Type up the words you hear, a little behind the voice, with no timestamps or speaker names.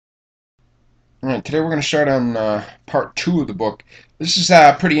All right, today we're going to start on part two of the book. This is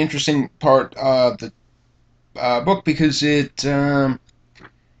a pretty interesting part of the book because this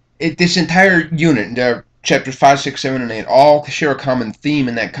entire unit, chapters 5, 6, 7, and 8, all share a common theme,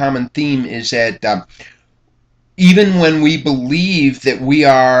 and that common theme is that even when we believe that we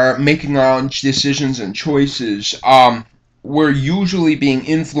are making our own decisions and choices, we're usually being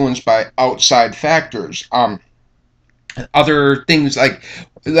influenced by outside factors. Other things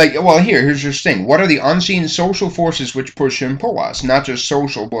well, here's this thing. What are the unseen social forces which push and pull us? Not just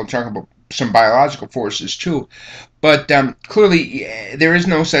social, we'll talk about some biological forces too. But clearly, there is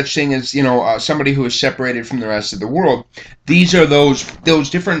no such thing as somebody who is separated from the rest of the world. These are those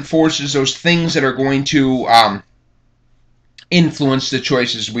different forces, those things that are going to influence the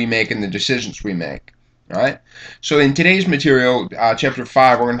choices we make and the decisions we make. All right. So in today's material, chapter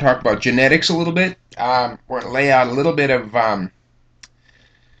 5, we're going to talk about genetics a little bit. We're going to lay out a little bit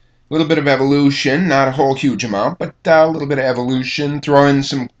of evolution, not a whole huge amount, but a little bit of evolution. Throw in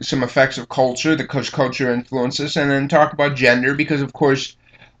some effects of culture, because culture influences, and then talk about gender, because of course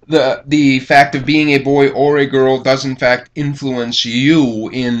the fact of being a boy or a girl does in fact influence you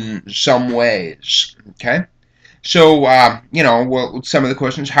in some ways. Okay. So, well, some of the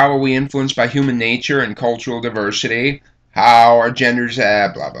questions: how are we influenced by human nature and cultural diversity? How are genders?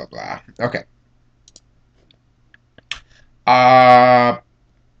 Blah blah blah. Okay. Uh,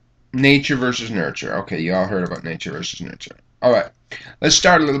 Nature versus nurture. Okay, you all heard about nature versus nurture. All right, let's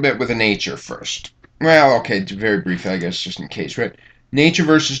start a little bit with the nature first. Well, okay, very briefly, I guess, just in case, right? Nature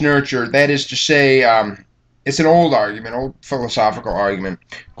versus nurture. That is to say, it's an old argument, old philosophical argument.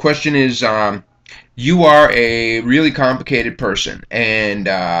 Question is, you are a really complicated person, and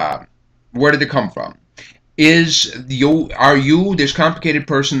where did it come from? Are you, this complicated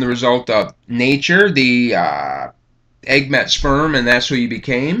person, the result of nature, the egg met sperm, and that's who you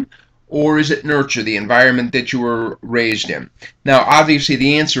became? Or is it nurture, the environment that you were raised in? Now, obviously,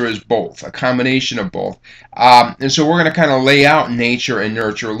 the answer is both, a combination of both. And so we're going to kind of lay out nature and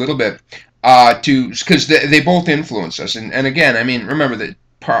nurture a little bit, because they both influence us. And again, I mean, remember that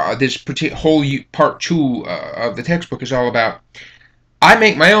this whole part two of the textbook is all about, I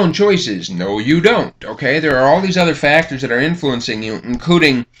make my own choices. No, you don't. Okay, there are all these other factors that are influencing you,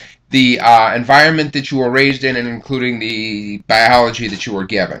 including the environment that you were raised in, and including the biology that you were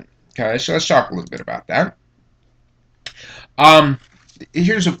given. Okay, so let's talk a little bit about that. Um,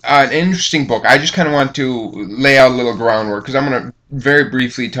 Here's an interesting book. I just kind of want to lay out a little groundwork, because I'm going to very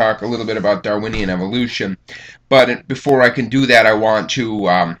briefly talk a little bit about Darwinian evolution. But before I can do that, I want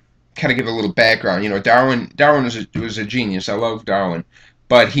to kind of give a little background. You know, Darwin was a genius. I love Darwin,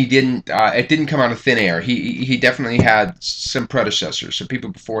 but he didn't. It didn't come out of thin air. He definitely had some predecessors, some people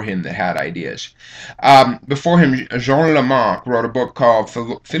before him that had ideas. Before him, Jean Lamarck wrote a book called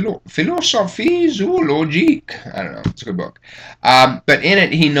Philosophie zoologique. I don't know. It's a good book. But in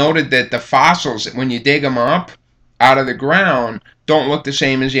it, he noted that the fossils, when you dig them up out of the ground, don't look the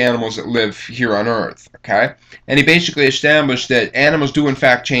same as the animals that live here on Earth. Okay, and he basically established that animals do in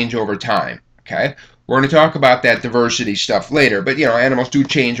fact change over time. Okay, we're going to talk about that diversity stuff later, but animals do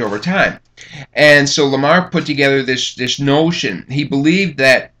change over time. And so Lamarck put together this notion. He believed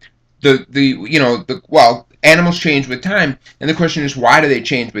that animals change with time, and the question is, why do they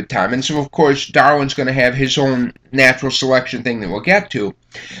change with time? And so of course Darwin's going to have his own natural selection thing that we'll get to,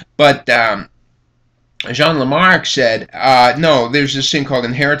 but Jean Lamarck said, no, there's this thing called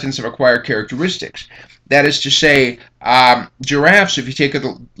inheritance of acquired characteristics. That is to say, giraffes, if you take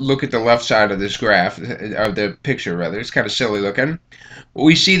a look at the left side of this graph, of the picture rather, it's kind of silly looking.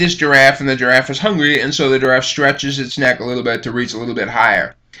 We see this giraffe, and the giraffe is hungry, and so the giraffe stretches its neck a little bit to reach a little bit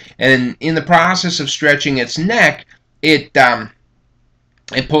higher. And in the process of stretching its neck, it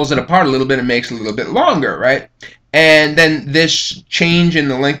pulls it apart a little bit and makes it a little bit longer, right? And then this change in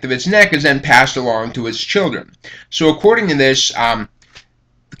the length of its neck is then passed along to its children. So according to this,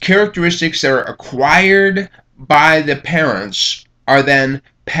 characteristics that are acquired by the parents are then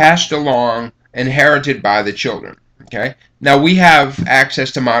passed along, inherited by the children. Okay. Now we have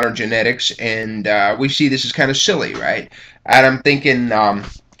access to modern genetics, and we see this as kind of silly, right? And I'm thinking,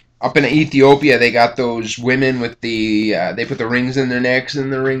 up in Ethiopia, they got those women with they put the rings in their necks,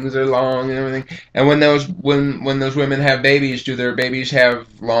 and the rings are long and everything. And when those women have babies, do their babies have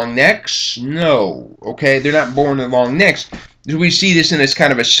long necks? No. Okay, they're not born with long necks. We see this, and it's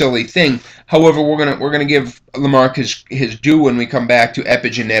kind of a silly thing. However, we're gonna give Lamarck his due when we come back to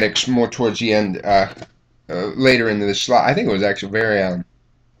epigenetics more towards the end, later into this slide. I think it was actually very. All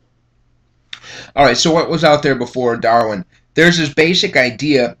right. So what was out there before Darwin? there's this basic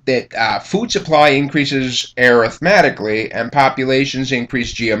idea that food supply increases arithmetically and populations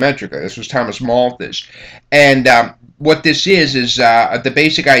increase geometrically. This was Thomas Malthus. And what this is the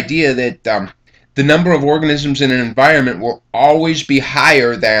basic idea that the number of organisms in an environment will always be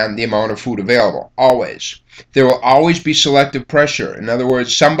higher than the amount of food available. Always. There will always be selective pressure. In other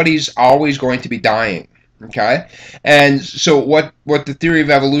words, somebody's always going to be dying. Okay, and so what the theory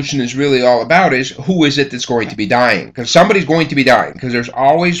of evolution is really all about is who is it that's going to be dying? Because somebody's going to be dying. Because there's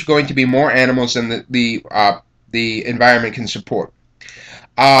always going to be more animals than the environment can support.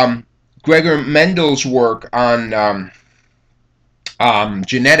 Gregor Mendel's work on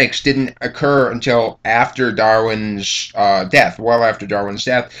genetics didn't occur until after Darwin's death, well after Darwin's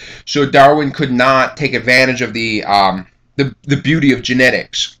death. So Darwin could not take advantage of the beauty of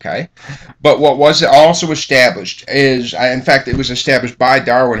genetics, okay? But what was also established is, in fact, it was established by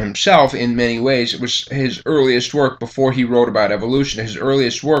Darwin himself in many ways. It was his earliest work before he wrote about evolution. His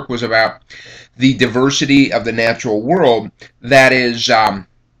earliest work was about the diversity of the natural world. That is,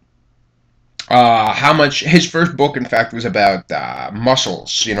 how much, his first book, in fact, was about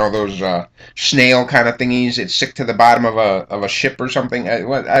mussels, you know, those snail kind of thingies that stick to the bottom of a ship or something.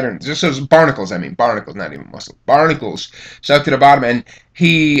 I don't, just those barnacles, I mean, barnacles, not even mussels, barnacles stuck to the bottom. And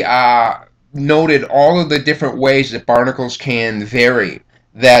he noted all of the different ways that barnacles can vary.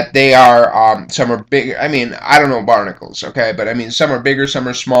 That they are, some are big, I mean, I don't know barnacles, okay, but I mean, some are bigger, some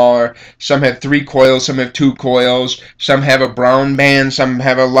are smaller, some have 3 coils, some have 2 coils, some have a brown band, some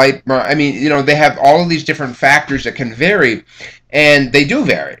have a light brown, I mean, you know, they have all of these different factors that can vary, and they do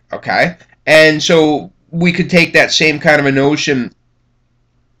vary, okay, and so we could take that same kind of a notion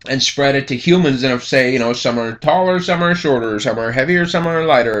and spread it to humans and say, you know, some are taller, some are shorter, some are heavier, some are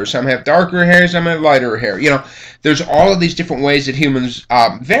lighter, some have darker hair, some have lighter hair. You know, there's all of these different ways that humans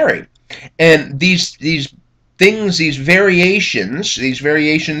vary. And these things, these variations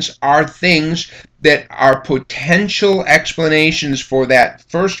are things that are potential explanations for that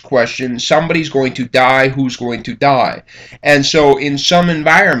first question, somebody's going to die, who's going to die? And so in some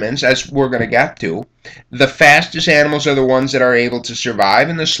environments, as we're going to get to, the fastest animals are the ones that are able to survive,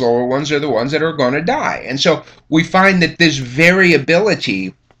 and the slower ones are the ones that are going to die. And so we find that this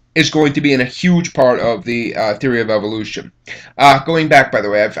variability is going to be in a huge part of the theory of evolution. Going back, by the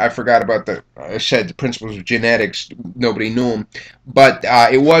way, I forgot about I said the principles of genetics, nobody knew them, but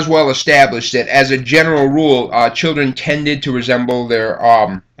it was well established that as a general rule, children tended to resemble their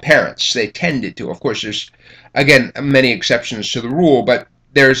parents. They tended to. Of course, there's, again, many exceptions to the rule, but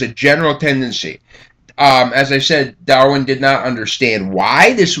there's a general tendency. As I said, Darwin did not understand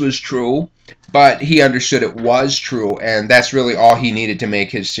why this was true, but he understood it was true, and that's really all he needed to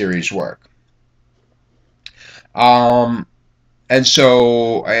make his series work. And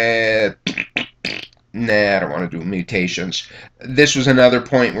so, nah, I don't want to do mutations. This was another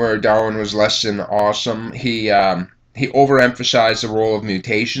point where Darwin was less than awesome. He overemphasized the role of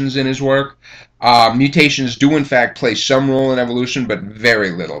mutations in his work. Mutations do, in fact, play some role in evolution, but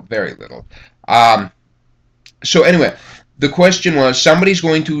very little, very little. So anyway, the question was, somebody's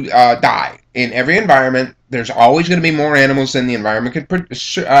going to die. In every environment, there's always going to be more animals than the environment can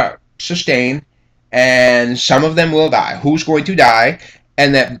sustain, and some of them will die. Who's going to die?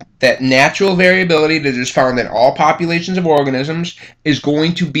 And that natural variability that is found in all populations of organisms is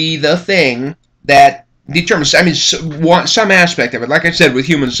going to be the thing that determines, I mean, some aspect of it. Like I said, with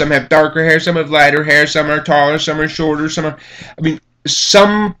humans, some have darker hair, some have lighter hair, some are taller, some are shorter, some are, I mean,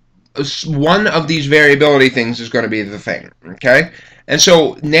 one of these variability things is going to be the thing, okay? And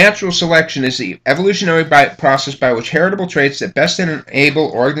so natural selection is the evolutionary process by which heritable traits that best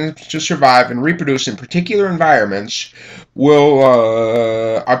enable organisms to survive and reproduce in particular environments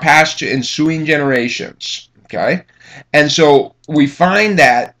are passed to ensuing generations, okay? And so we find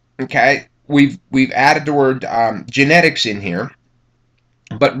that, okay, we've added the word genetics in here.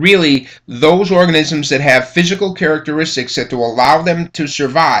 But really, those organisms that have physical characteristics that will allow them to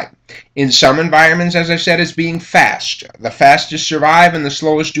survive. In some environments, as I said, it's being fast. The fastest survive and the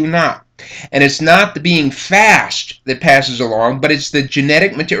slowest do not. And it's not the being fast that passes along, but it's the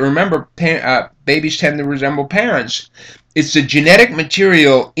genetic material. Remember, babies tend to resemble parents. It's the genetic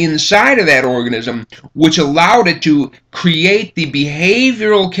material inside of that organism which allowed it to create the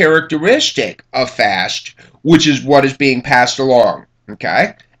behavioral characteristic of fast, which is what is being passed along.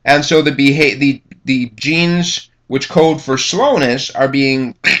 Okay, and so the genes which code for slowness are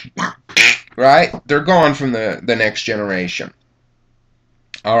being right. They're gone from the next generation.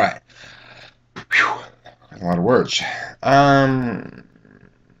 All right, whew, a lot of words.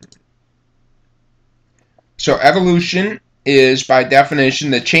 So evolution is, by definition,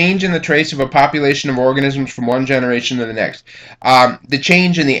 the change in the traits of a population of organisms from one generation to the next. The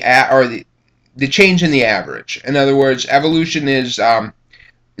change in the change in the average. In other words, evolution is,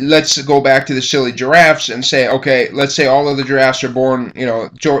 let's go back to the silly giraffes and say, okay, let's say all of the giraffes are born,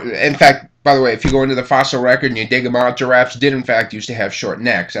 in fact, by the way, if you go into the fossil record and you dig them out, giraffes did in fact used to have short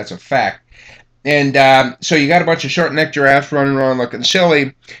necks. That's a fact. And so you got a bunch of short-necked giraffes running around looking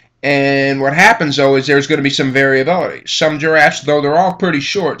silly. And what happens, though, is there's going to be some variability. Some giraffes, though they're all pretty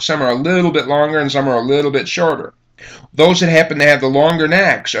short, some are a little bit longer and some are a little bit shorter. Those that happen to have the longer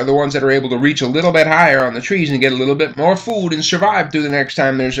necks are the ones that are able to reach a little bit higher on the trees and get a little bit more food and survive through the next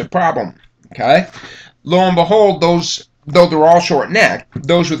time there's a problem. Okay? Lo and behold, those, though they're all short-necked,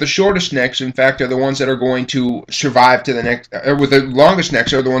 those with the shortest necks, in fact, are the ones that are going to survive to the next, or with the longest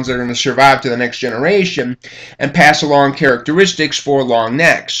necks are the ones that are going to survive to the next generation and pass along characteristics for long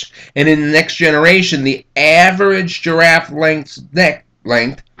necks. And in the next generation, the average giraffe neck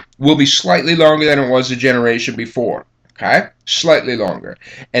length will be slightly longer than it was the generation before. Okay? Slightly longer.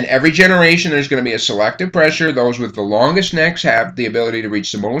 And every generation there's going to be a selective pressure. Those with the longest necks have the ability to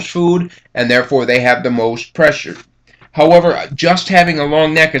reach the most food, and therefore they have the most pressure. However, just having a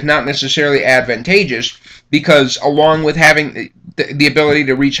long neck is not necessarily advantageous, because along with having the ability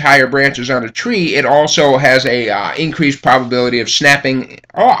to reach higher branches on a tree, it also has a increased probability of snapping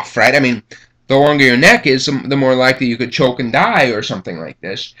off, right? I mean, the longer your neck is, the more likely you could choke and die or something like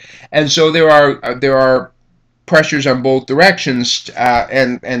this. And so there are pressures on both directions,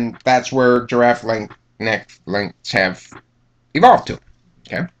 and that's where giraffe neck lengths have evolved to.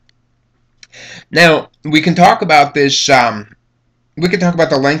 Okay. Now we can talk about this. We can talk about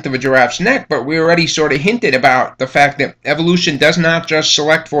the length of a giraffe's neck, but we already sort of hinted about the fact that evolution does not just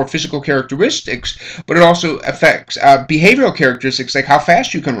select for physical characteristics, but it also affects behavioral characteristics, like how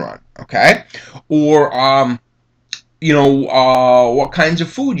fast you can run, okay? Or, what kinds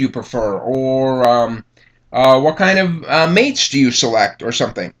of food you prefer, or what kind of mates do you select, or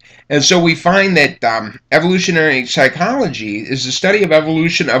something. And so we find that evolutionary psychology is the study of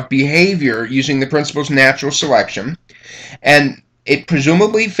evolution of behavior using the principles of natural selection, and it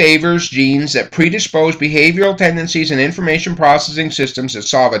presumably favors genes that predispose behavioral tendencies and information processing systems that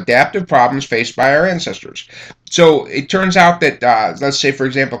solve adaptive problems faced by our ancestors. So it turns out that, let's say, for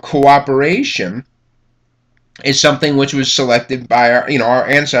example, cooperation is something which was selected by our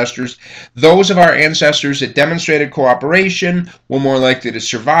ancestors. Those of our ancestors that demonstrated cooperation were more likely to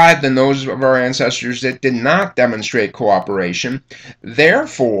survive than those of our ancestors that did not demonstrate cooperation.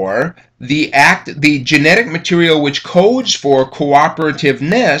 Therefore, the genetic material which codes for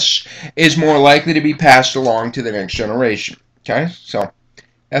cooperativeness is more likely to be passed along to the next generation. Okay, so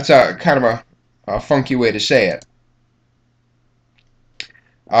that's a kind of a funky way to say it.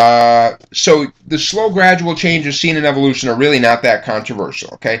 So the slow gradual changes seen in evolution are really not that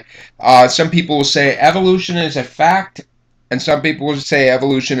controversial, okay? Some people will say evolution is a fact, and some people will say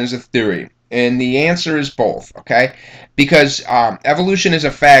evolution is a theory. And the answer is both, okay? Because evolution is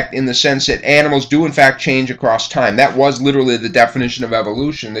a fact in the sense that animals do in fact change across time. That was literally the definition of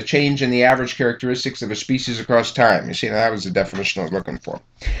evolution, the change in the average characteristics of a species across time. You see, that was the definition I was looking for.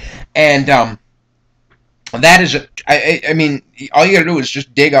 And that is, I mean, all you got to do is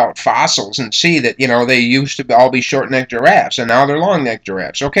just dig out fossils and see that, they used to all be short-necked giraffes, and now they're long-necked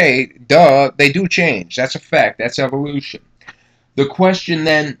giraffes. Okay, duh, they do change. That's a fact. That's evolution. The question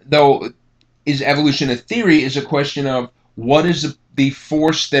then, though, is evolution a theory, is a question of what is the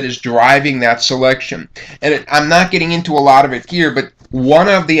force that is driving that selection. And I'm not getting into a lot of it here, but one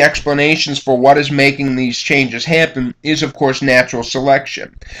of the explanations for what is making these changes happen is, of course, natural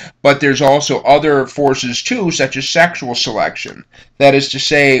selection. But there's also other forces, too, such as sexual selection. That is to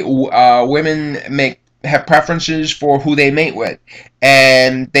say, women have preferences for who they mate with,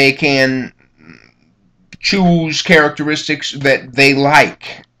 and they can choose characteristics that they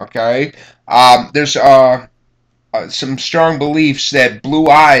like, okay? There's some strong beliefs that blue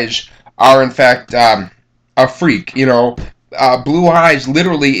eyes are, in fact, a freak, blue eyes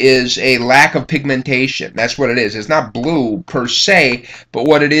literally is a lack of pigmentation. That's what it is. It's not blue per se, but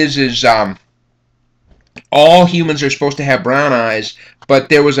what it is all humans are supposed to have brown eyes, but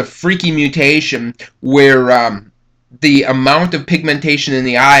there was a freaky mutation where the amount of pigmentation in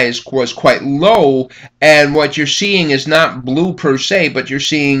the eyes was quite low, and what you're seeing is not blue per se, but you're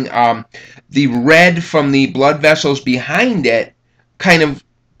seeing the red from the blood vessels behind it kind of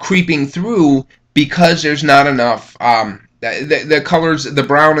creeping through, because there's not enough the colors, the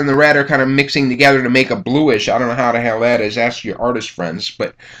brown and the red, are kind of mixing together to make a bluish. I don't know how the hell that is. Ask your artist friends.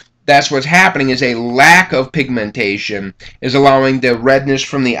 But that's what's happening, is a lack of pigmentation is allowing the redness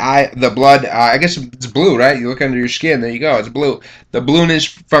from the eye, the blood, I guess it's blue, right? You look under your skin, there you go, it's blue. The blueness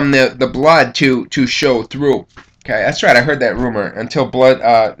from the blood to show through. Okay, that's right, I heard that rumor. Until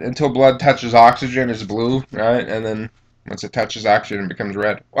blood touches oxygen, it's blue, right? And then once it touches oxygen, it becomes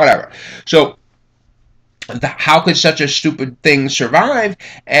red. Whatever. So, how could such a stupid thing survive?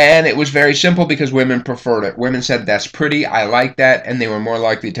 And it was very simple, because women preferred it. Women said, that's pretty, I like that, and they were more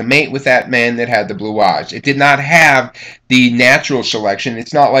likely to mate with that man that had the blue eyes. It did not have the natural selection.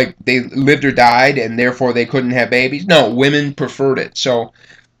 It's not like they lived or died and therefore they couldn't have babies. No, women preferred it. So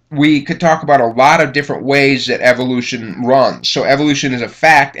we could talk about a lot of different ways that evolution runs. So evolution is a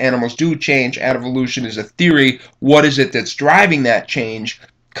fact. Animals do change. Evolution is a theory. What is it that's driving that change?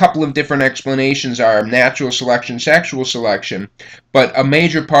 Couple of different explanations are natural selection, sexual selection, but a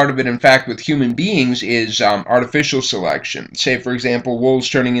major part of it, in fact, with human beings is artificial selection. Say, for example, wolves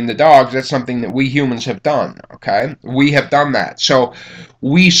turning into dogs. That's something that we humans have done, okay? We have done that. So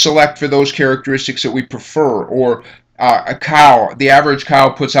we select for those characteristics that we prefer. Or a cow, the average cow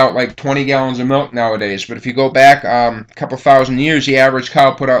puts out like 20 gallons of milk nowadays, but if you go back a couple thousand years, the average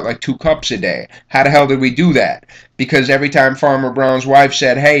cow put out like 2 cups a day. How the hell did we do that? Because every time Farmer Brown's wife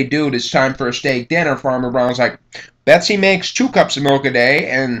said, hey dude, it's time for a steak dinner, Farmer Brown's like, Betsy makes 2 cups of milk a day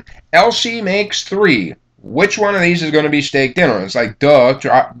and Elsie makes 3. Which one of these is going to be steak dinner? It's like, duh,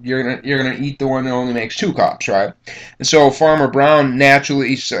 you're gonna eat the one that only makes 2 cups, right? And so Farmer Brown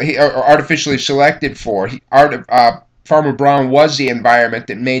artificially selected for Farmer Brown was the environment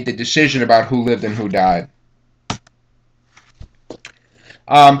that made the decision about who lived and who died.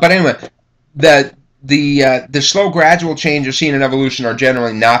 But anyway, the slow, gradual changes seen in evolution are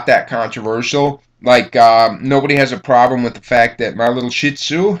generally not that controversial. Like, nobody has a problem with the fact that my little Shih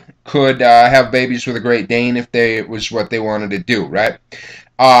Tzu could have babies with a Great Dane if it was what they wanted to do, right?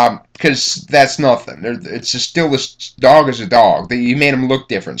 Because that's nothing. It's still, this dog is a dog. You made him look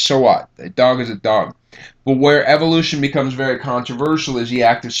different. So what? A dog is a dog. But where evolution becomes very controversial is the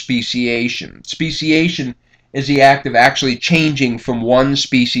act of speciation. Speciation is the act of actually changing from one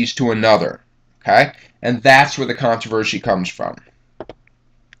species to another. Okay? And that's where the controversy comes from.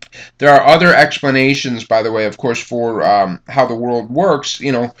 There are other explanations, by the way, of course, for how the world works.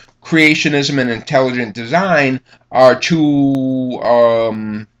 You know, creationism and intelligent design are two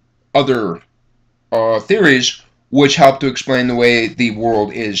other theories which help to explain the way the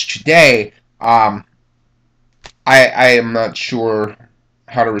world is today. I am not sure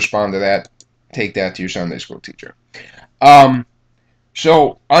how to respond to that. Take that to your Sunday school teacher.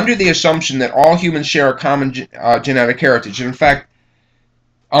 So, under the assumption that all humans share a common genetic heritage, and in fact,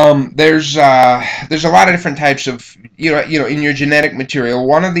 there's a lot of different types of, in your genetic material.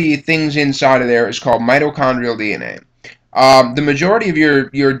 One of the things inside of there is called mitochondrial DNA. The majority of your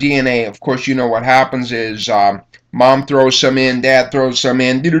DNA, of course, you know what happens is mom throws some in, dad throws some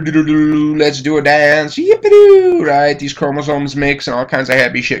in, let's do a dance, yippee-doo, right? These chromosomes mix and all kinds of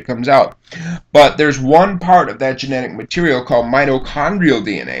happy shit comes out. But there's one part of that genetic material called mitochondrial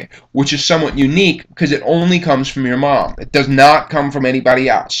DNA, which is somewhat unique because it only comes from your mom. It does not come from anybody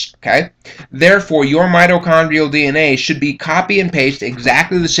else, okay? Therefore, your mitochondrial DNA should be copy and paste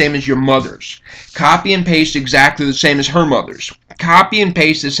exactly the same as your mother's. Copy and paste exactly the same as her mother's. Copy and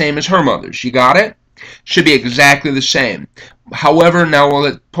paste the same as her mother's. You got it? Should be exactly the same. However, now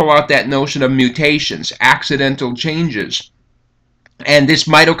we'll pull out that notion of mutations, accidental changes. And this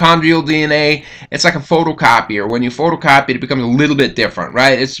mitochondrial DNA, it's like a photocopier. When you photocopy it, it becomes a little bit different,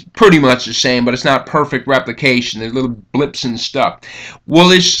 right? It's pretty much the same, but it's not perfect replication. There's little blips and stuff. Well,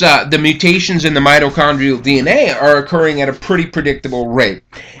 the mutations in the mitochondrial DNA are occurring at a pretty predictable rate.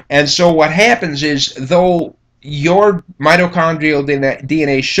 And so what happens is, though your mitochondrial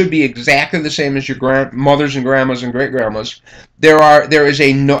DNA should be exactly the same as your grandmothers and grandmas and great-grandmas, there is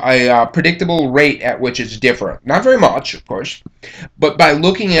a predictable rate at which it's different. Not very much, of course, but by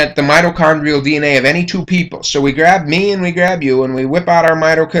looking at the mitochondrial DNA of any two people. So we grab me and we grab you and we whip out our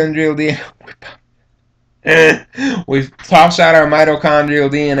mitochondrial DNA. We toss out our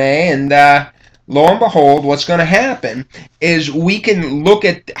mitochondrial DNA and lo and behold, what's going to happen is we can look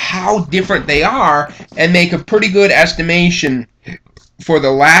at how different they are and make a pretty good estimation for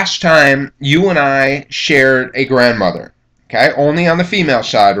the last time you and I shared a grandmother. Okay, only on the female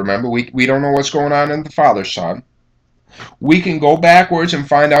side, remember. We don't know what's going on the father's side. We can go backwards and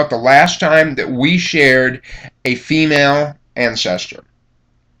find out the last time that we shared a female ancestor.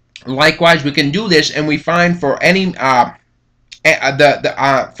 Likewise, we can do this and we find for any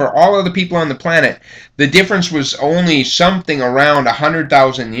for all of the people on the planet, the difference was only something around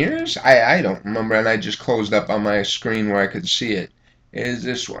 100,000 years. I don't remember, and I just closed up on my screen where I could see it. Is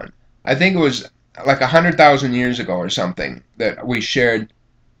this one? I think it was like 100,000 years ago or something that we shared.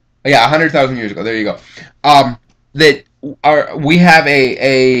 Yeah, 100,000 years ago. There you go. That we have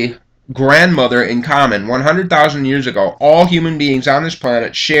a grandmother in common. 100,000 years ago, all human beings on this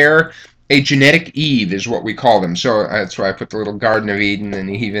planet share a genetic Eve, is what we call them. So that's why I put the little Garden of Eden and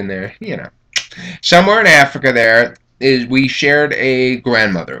Eve in there. You know, somewhere in Africa, there is we shared a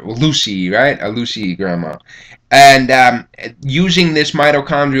grandmother, Lucy, right? A Lucy grandma. And using this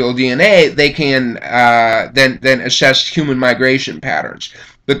mitochondrial DNA, they can then assess human migration patterns.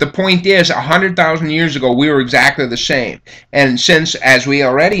 But the point is, 100,000 years ago, we were exactly the same. And since, as we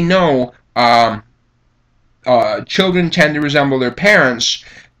already know, children tend to resemble their parents,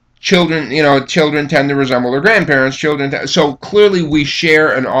 children tend to resemble their grandparents. So clearly, we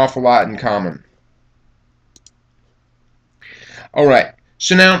share an awful lot in common. All right.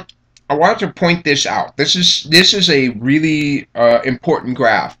 So now, I wanted to point this out. This is a really important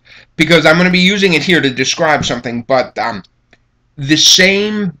graph because I'm going to be using it here to describe something, but the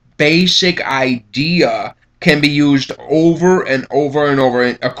same basic idea can be used over and over and over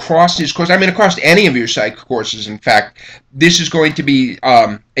across these courses. I mean, across any of your psych courses, in fact. This is going to be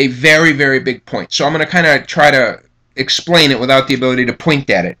a very, very big point. So I'm going to kind of try to explain it without the ability to point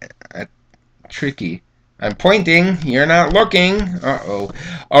at it. Tricky. I'm pointing, you're not looking. Uh-oh.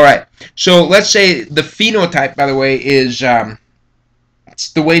 All right. So let's say the phenotype, by the way, is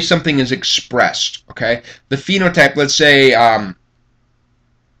it's the way something is expressed, okay? The phenotype, let's say,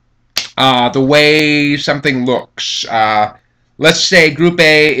 the way something looks. Let's say Group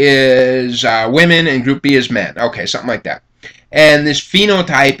A is women and Group B is men. Okay, something like that. And this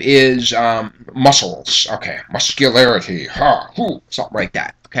phenotype is muscles. Okay, muscularity. Something like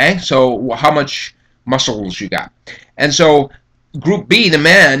that. Okay, so how much muscles you got? And so Group B, the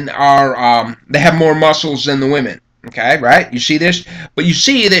men, are they have more muscles than the women. Okay, right? You see this? But you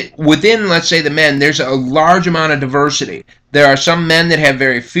see that within, let's say, the men, there's a large amount of diversity. There are some men that have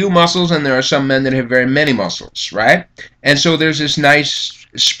very few muscles, and there are some men that have very many muscles, right? And so there's this nice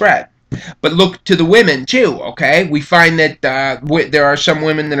spread. But look to the women, too, okay? We find that there are some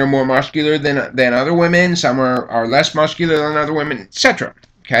women that are more muscular than other women. Some are less muscular than other women, etc.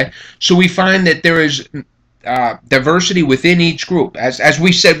 Okay? So we find that there is diversity within each group. As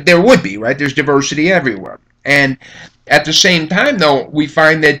we said, there would be, right? There's diversity everywhere. And at the same time, though, we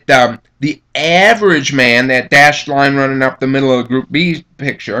find that the average man, that dashed line running up the middle of the Group B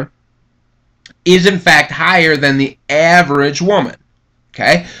picture, is in fact higher than the average woman.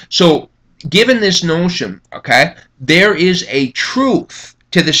 Okay? So, given this notion, okay, there is a truth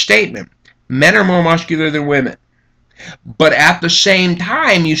to the statement. Men are more muscular than women. But at the same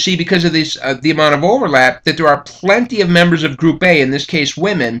time, you see, because of this, the amount of overlap, that there are plenty of members of Group A, in this case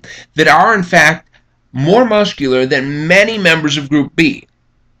women, that are in fact more muscular than many members of Group B.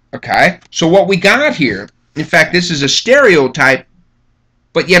 Okay? So what we got here, in fact, this is a stereotype,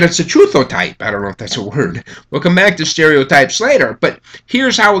 but yet it's a truthotype. I don't know if that's a word. We'll come back to stereotypes later, but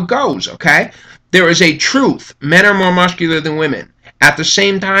here's how it goes, okay? There is a truth. Men are more muscular than women. At the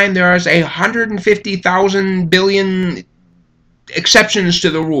same time, there is 150,000 billion exceptions to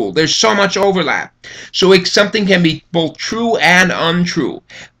the rule. There's so much overlap. So something can be both true and untrue.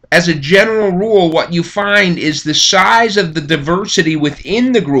 As a general rule, what you find is the size of the diversity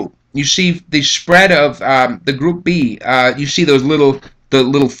within the group. You see the spread of the Group B. You see the little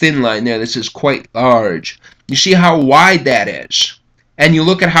thin line there that says quite large. You see how wide that is. And you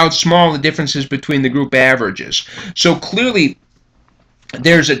look at how small the difference is between the group averages. So clearly,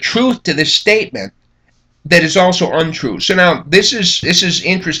 there's a truth to this statement that is also untrue. So now, this is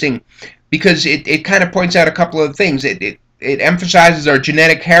interesting because it kind of points out a couple of things. It emphasizes our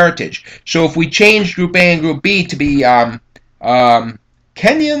genetic heritage. So if we change Group A and Group B to be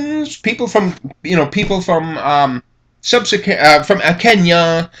Kenyans, people from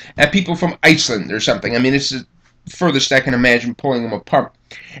Kenya, and people from Iceland or something. I mean, it's the furthest I can imagine pulling them apart.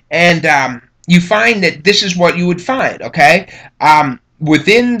 And you find that this is what you would find, okay?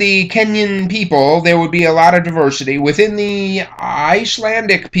 Within the Kenyan people, there would be a lot of diversity. Within the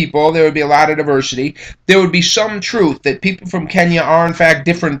Icelandic people, there would be a lot of diversity. There would be some truth that people from Kenya are, in fact,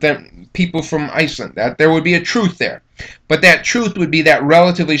 different than people from Iceland. That there would be a truth there. But that truth would be that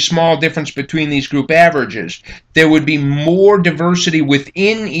relatively small difference between these group averages. There would be more diversity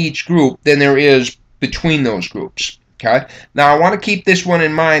within each group than there is between those groups. Okay? Now, I want to keep this one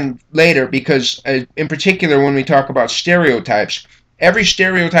in mind later because, in particular, when we talk about stereotypes, every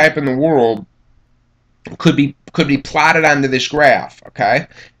stereotype in the world could be plotted onto this graph, okay?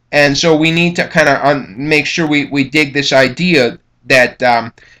 And so we need to kind of make sure we dig this idea that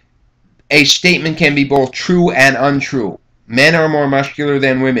a statement can be both true and untrue. Men are more muscular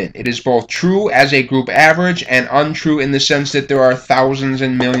than women. It is both true as a group average and untrue in the sense that there are thousands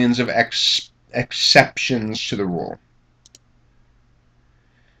and millions of exceptions to the rule.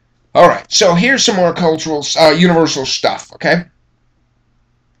 Alright, so here's some more cultural, universal stuff, okay?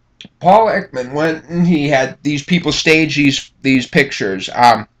 Paul Ekman, when he had these people stage these pictures,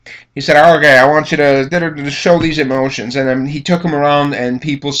 he said, oh, okay, I want you to show these emotions. And then he took them around, and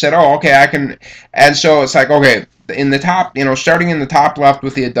people said, oh, okay, I can. And so it's like, okay, in the top, starting in the top left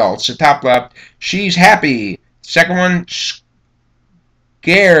with the adults. The top left, she's happy. Second one,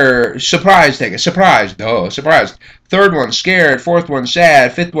 scared, surprised, surprised, surprised. Third one, scared. Fourth one,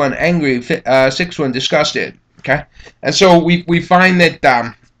 sad. Fifth one, angry. Sixth one, disgusted. Okay? And so we find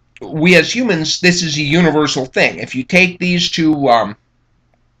that we as humans, this is a universal thing. If you take these two,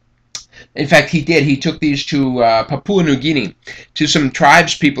 in fact, he took these to Papua New Guinea, to some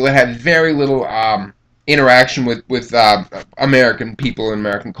tribes people that had very little interaction with American people and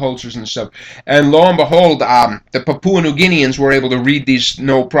American cultures and stuff. And lo and behold, the Papua New Guineans were able to read these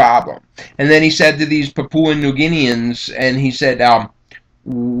no problem. And then he said to these Papua New Guineans, and he said,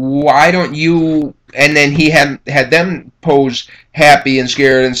 why don't you, and then he had them pose happy and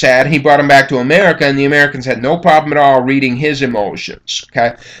scared and sad. He brought them back to America, and the Americans had no problem at all reading his emotions.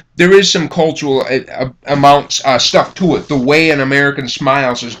 Okay, there is some cultural stuff to it. The way an American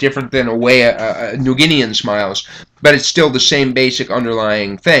smiles is different than a way a New Guinean smiles, but it's still the same basic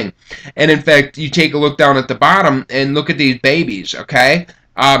underlying thing. And in fact, you take a look down at the bottom and look at these babies. Okay,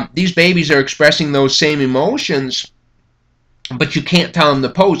 these babies are expressing those same emotions, but you can't tell them to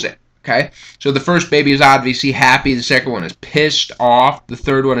pose it. Okay, so the first baby is obviously happy, the second one is pissed off, the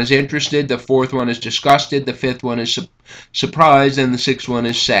third one is interested, the fourth one is disgusted, the fifth one is surprised, and the sixth one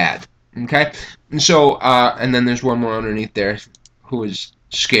is sad. Okay, and so, and then there's one more underneath there who is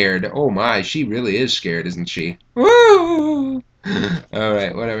scared. Oh my, she really is scared, isn't she? Woo!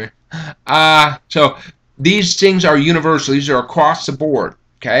 Alright, whatever. So, these things are universal, these are across the board.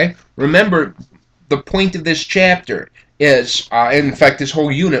 Okay, remember, the point of this chapter is, in fact, this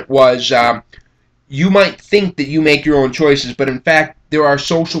whole unit was, you might think that you make your own choices, but in fact, there are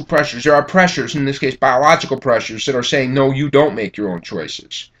social pressures. There are pressures, in this case, biological pressures, that are saying, no, you don't make your own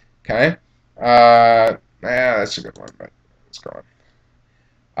choices. Okay? Yeah, that's a good one, but let's go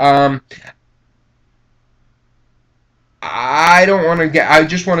on. I don't want to get, I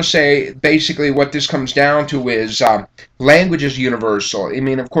just want to say, basically, what this comes down to is, language is universal. I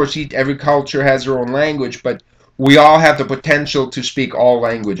mean, of course, every culture has their own language, but we all have the potential to speak all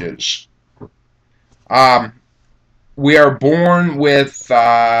languages. We are born with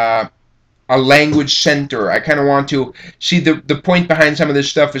a language center. I kind of want to see the point behind some of this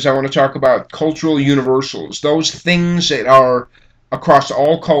stuff is I want to talk about cultural universals. Those things that are across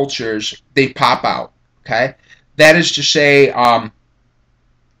all cultures, they pop out. Okay? That is to say,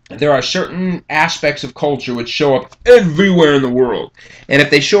 there are certain aspects of culture which show up everywhere in the world. And if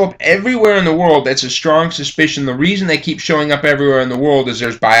they show up everywhere in the world, that's a strong suspicion. The reason they keep showing up everywhere in the world is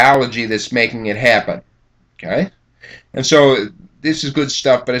there's biology that's making it happen. Okay? And so, this is good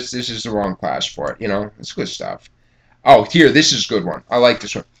stuff, but this is the wrong class for it. It's good stuff. Oh, here, this is a good one. I like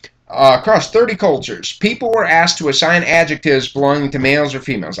this one. Across 30 cultures, people were asked to assign adjectives belonging to males or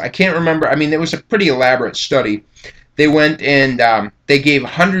females. I can't remember. I mean, it was a pretty elaborate study. They went and they gave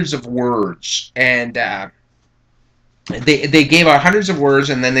hundreds of words, and they gave out hundreds of words,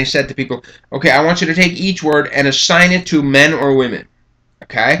 and then they said to people, okay, I want you to take each word and assign it to men or women,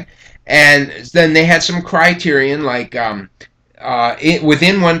 okay? And then they had some criterion, like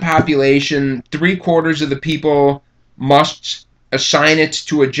within one population, 3/4 of the people must assign it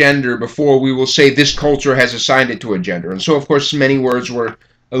to a gender before we will say this culture has assigned it to a gender. And so, of course, many words were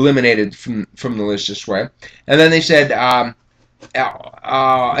eliminated from the list this way. And then they said,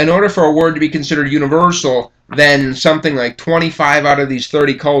 in order for a word to be considered universal, then something like 25 out of these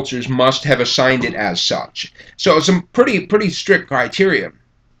 30 cultures must have assigned it as such. So some pretty strict criteria.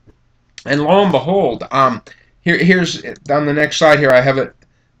 And lo and behold, here's on the next slide here, I have it.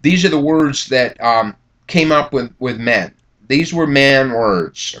 These are the words that came up with men. These were man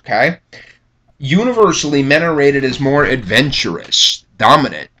words, okay? Universally, men are rated as more adventurous,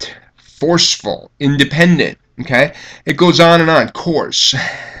 dominant, forceful, independent, okay? It goes on and on. Coarse,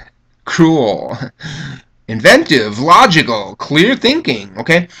 cruel, inventive, logical, clear thinking,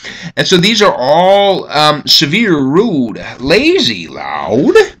 okay? And so these are all severe, rude, lazy,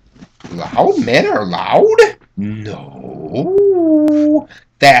 loud. Loud? Men are loud? No.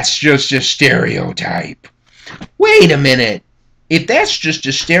 That's just a stereotype. Wait a minute. If that's just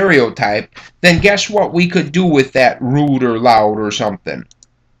a stereotype, then guess what we could do with that rude or loud or something?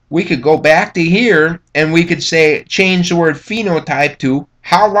 we could go back to here and we could say, change the word phenotype to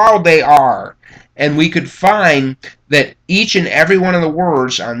how loud they are. And we could find that each and every one of the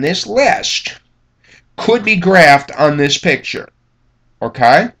words on this list could be graphed on this picture.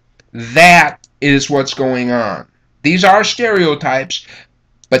 Okay? That is what's going on. These are stereotypes,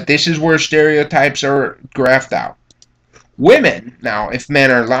 but this is where stereotypes are graphed out. Women, now, if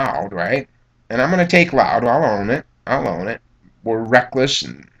men are loud, right? And I'm going to take loud. I'll own it. I'll own it. We're reckless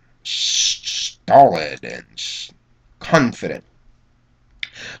and stolid and confident.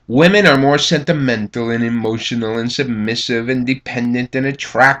 Women are more sentimental and emotional and submissive and dependent and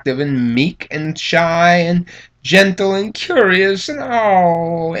attractive and meek and shy and gentle and curious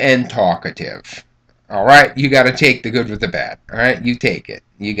and talkative. All right, you got to take the good with the bad. All right, you take it.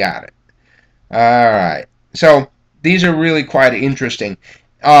 You got it. All right. So these are really quite interesting.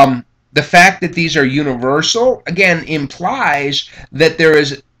 The fact that these are universal, again, implies that there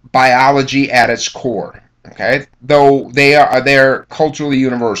is biology at its core. Okay, though they're culturally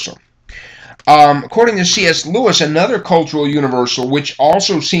universal. According to C.S. Lewis, another cultural universal, which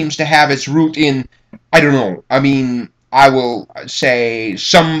also seems to have its root in, I don't know, I mean, I will say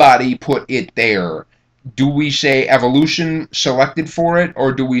somebody put it there. Do we say evolution selected for it,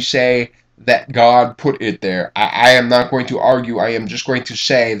 or do we say that God put it there? I am not going to argue. I am just going to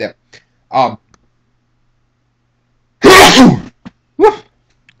say that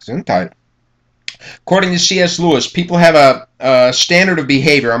according to C.S. Lewis, people have a standard of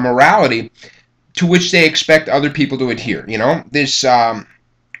behavior, a morality, to which they expect other people to adhere. You know, this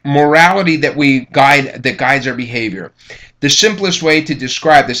morality that guides our behavior. The simplest way to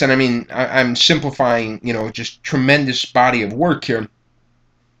describe this, and I mean, I'm simplifying, you know, just tremendous body of work here.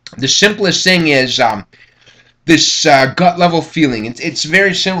 The simplest thing is this gut level feeling. It's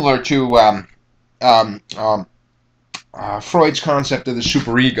very similar to Freud's concept of the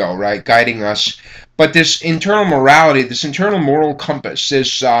superego, right, guiding us. But this internal morality, this internal moral compass,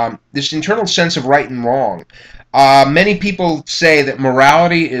 this internal sense of right and wrong. Many people say that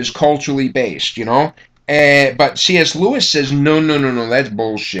morality is culturally based, you know, but C.S. Lewis says, no, that's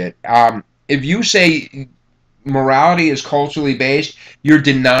bullshit. If you say morality is culturally based, you're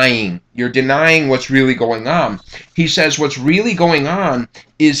denying what's really going on. He says what's really going on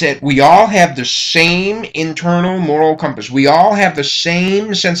is that we all have the same internal moral compass. We all have the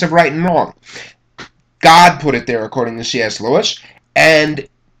same sense of right and wrong. God put it there, according to C.S. Lewis. And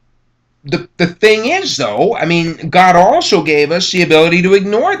the thing is, though, I mean, God also gave us the ability to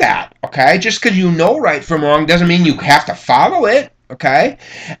ignore that, okay? Just because you know right from wrong doesn't mean you have to follow it, okay?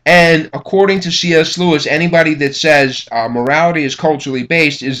 And according to C.S. Lewis, anybody that says morality is culturally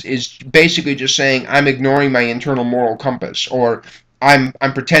based is basically just saying, I'm ignoring my internal moral compass, or I'm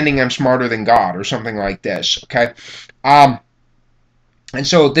pretending I'm smarter than God, or something like this, okay? And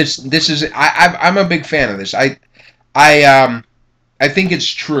so this is, I'm a big fan of this. I think it's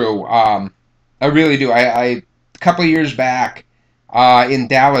true. I really do. A couple of years back in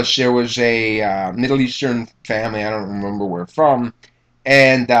Dallas, there was a Middle Eastern family. I don't remember where from,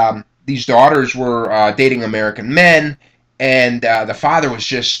 and these daughters were dating American men, and the father was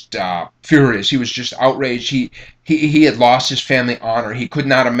just furious. He was just outraged. He had lost his family honor. He could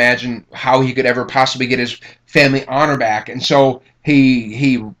not imagine how he could ever possibly get his family honor back, and so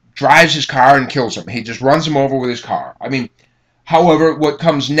he drives his car and kills him. He just runs him over with his car. I mean. However, what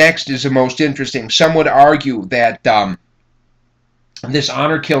comes next is the most interesting. Some would argue that this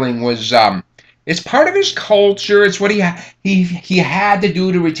honor killing was it's part of his culture. It's what he had to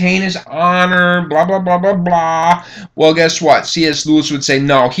do to retain his honor. Blah blah blah blah blah. Well, guess what? C.S. Lewis would say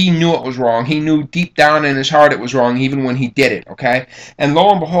no. He knew it was wrong. He knew deep down in his heart it was wrong, even when he did it. Okay. And lo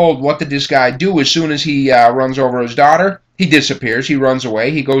and behold, what did this guy do? As soon as he runs over his daughter, he disappears. He runs away.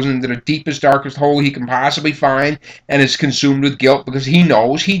 He goes into the deepest, darkest hole he can possibly find, and is consumed with guilt because he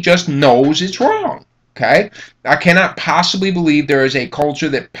just knows it's wrong. Okay? I cannot possibly believe there is a culture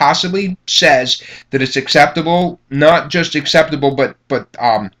that possibly says that it's acceptable, not just acceptable, but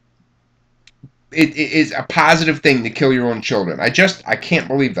it is a positive thing to kill your own children. I can't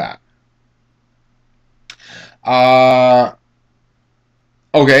believe that.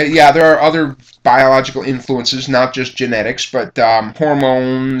 Okay, yeah, there are other biological influences, not just genetics, but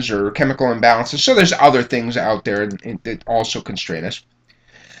hormones or chemical imbalances. So there's other things out there that also constrain us.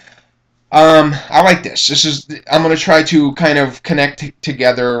 I like this. I'm going to try to kind of connect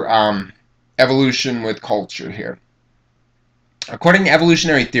together evolution with culture here. According to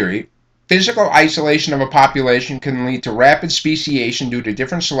evolutionary theory, physical isolation of a population can lead to rapid speciation due to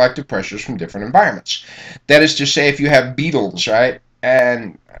different selective pressures from different environments. That is to say, if you have beetles, right,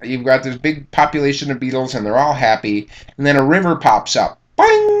 and you've got this big population of beetles and they're all happy, and then a river pops up,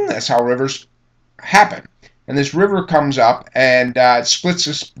 boing! That's how rivers happen. And this river comes up and it splits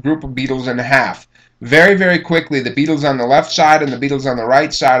this group of beetles in half. Very, very quickly, the beetles on the left side and the beetles on the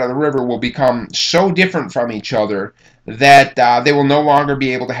right side of the river will become so different from each other that they will no longer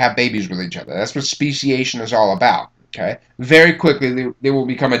be able to have babies with each other. That's what speciation is all about. Okay, very quickly they will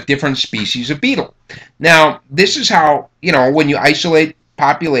become a different species of beetle. Now, this is how, when you isolate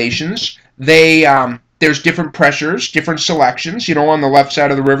populations, there's different pressures, different selections. On the left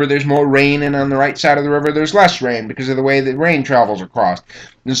side of the river there's more rain, and on the right side of the river there's less rain because of the way the rain travels across.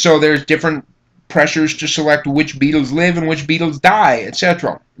 And so there's different pressures to select which beetles live and which beetles die,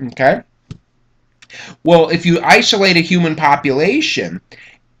 etc. Okay? Well, if you isolate a human population,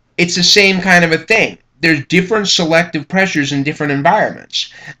 it's the same kind of a thing. There's different selective pressures in different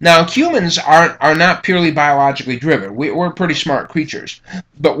environments. Now, humans are not purely biologically driven. We're pretty smart creatures.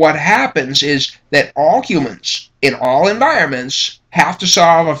 But what happens is that all humans in all environments have to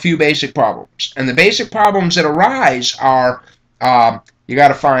solve a few basic problems. And the basic problems that arise are you got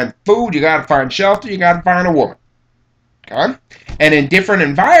to find food, you got to find shelter, you got to find a woman. Okay? And in different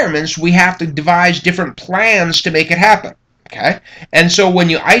environments, we have to devise different plans to make it happen. Okay? And so when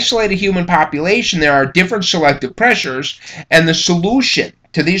you isolate a human population, there are different selective pressures, and the solution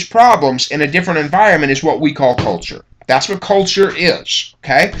to these problems in a different environment is what we call culture. That's what culture is.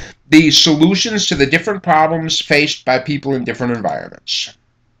 Okay? The solutions to the different problems faced by people in different environments.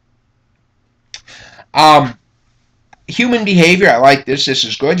 Human behavior, I like this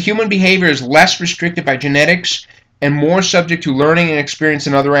is good. Human behavior is less restricted by genetics and more subject to learning and experience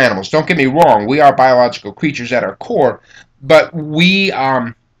than other animals. Don't get me wrong, we are biological creatures at our core, but we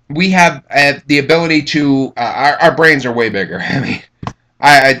have the ability to, our brains are way bigger. I mean,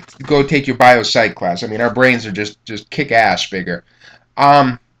 I go take your biopsych class. I mean, our brains are just kick-ass bigger.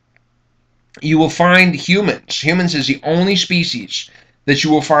 You will find humans is the only species that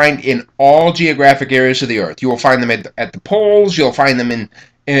you will find in all geographic areas of the earth. You will find them at the poles, you'll find them in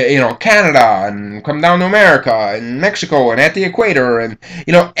Canada, and come down to America, and Mexico, and at the equator, and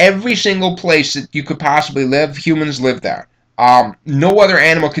every single place that you could possibly live, humans live there. No other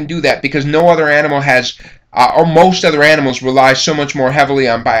animal can do that because no other animal has, or most other animals rely so much more heavily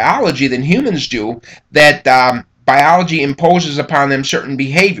on biology than humans do that biology imposes upon them certain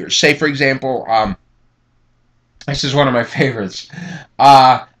behaviors. Say, for example, this is one of my favorites.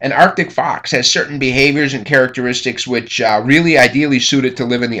 An Arctic fox has certain behaviors and characteristics which really ideally suit it to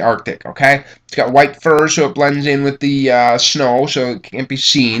live in the Arctic, okay? It's got white fur so it blends in with the snow so it can't be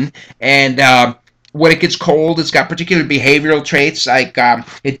seen. And when it gets cold, it's got particular behavioral traits like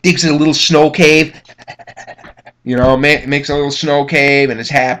it digs in a little snow cave. Makes a little snow cave and is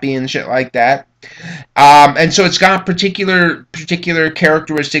happy and shit like that. And so it's got particular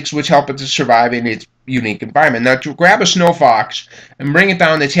characteristics which help it to survive in its unique environment. Now, to grab a snow fox and bring it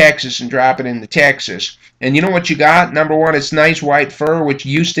down to Texas and drop it into Texas, and you know what you got? Number one, it's nice white fur, which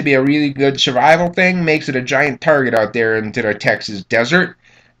used to be a really good survival thing, makes it a giant target out there into the Texas desert.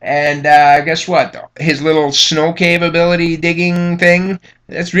 And guess what, though? His little snow cave ability digging thing,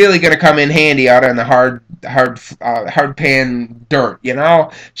 that's really going to come in handy out on the hard pan dirt,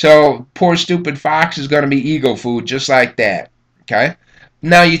 So poor stupid fox is going to be ego food just like that, okay?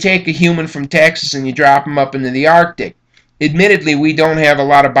 Now you take a human from Texas and you drop him up into the Arctic. Admittedly, we don't have a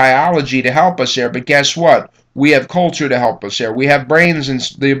lot of biology to help us there, but guess what? We have culture to help us there. We have brains and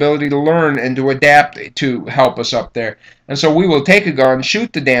the ability to learn and to adapt to help us up there. And so we will take a gun,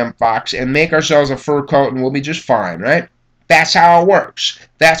 shoot the damn fox, and make ourselves a fur coat, and we'll be just fine, right? That's how it works.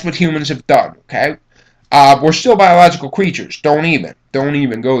 That's what humans have done, okay? We're still biological creatures. Don't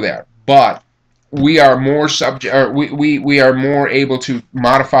even go there. But we are more we are more able to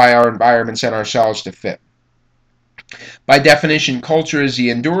modify our environments and ourselves to fit. By definition, culture is the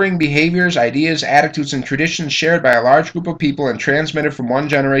enduring behaviors, ideas, attitudes, and traditions shared by a large group of people and transmitted from one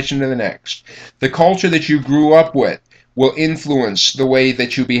generation to the next. The culture that you grew up with will influence the way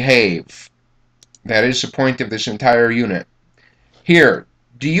that you behave. That is the point of this entire unit. Here,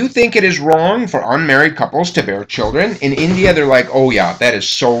 do you think it is wrong for unmarried couples to bear children? In India, they're like, oh yeah, that is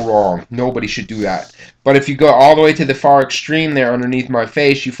so wrong. Nobody should do that. But if you go all the way to the far extreme there underneath my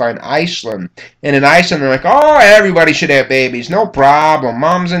face, you find Iceland. And in Iceland, they're like, oh, everybody should have babies. No problem.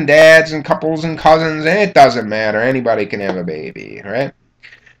 Moms and dads and couples and cousins, and it doesn't matter. Anybody can have a baby, right?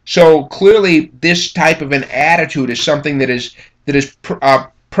 So clearly, this type of an attitude is something that is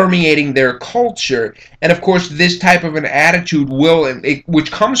permeating their culture, and of course this type of an attitude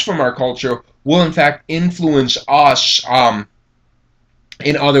which comes from our culture will in fact influence us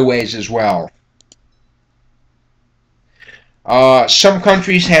in other ways as well. Some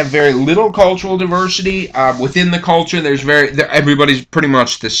countries have very little cultural diversity. Within the culture, everybody's pretty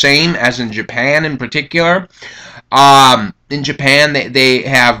much the same, as in Japan in particular. In Japan, they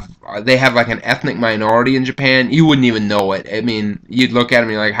have like an ethnic minority in Japan. You wouldn't even know it. I mean, you'd look at them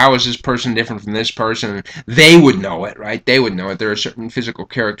and you're like, how is this person different from this person? They would know it, right? They would know it. There are certain physical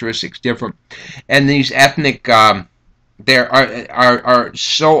characteristics different. And these ethnic they are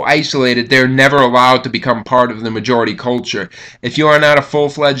so isolated, they're never allowed to become part of the majority culture. If you are not a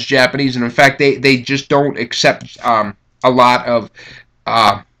full-fledged Japanese, and in fact they just don't accept a lot of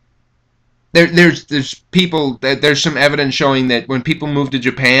there's people that there's some evidence showing that when people move to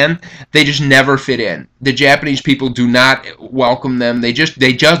Japan, they just never fit in. The Japanese people do not welcome them. They just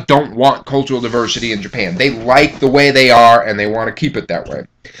don't want cultural diversity in Japan. They like the way they are and they want to keep it that way.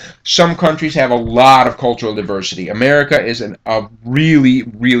 Some countries have a lot of cultural diversity. America is a really,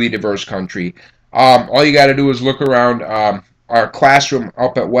 really diverse country. All you got to do is look around our classroom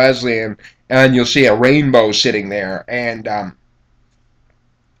up at Wesleyan, and you'll see a rainbow sitting there, and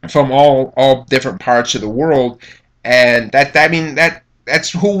from all different parts of the world, and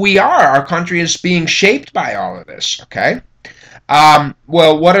that's who we are. Our country is being shaped by all of this. Okay.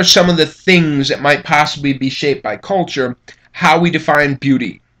 Well, what are some of the things that might possibly be shaped by culture? How we define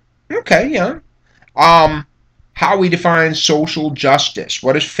beauty. Okay, yeah. How we define social justice.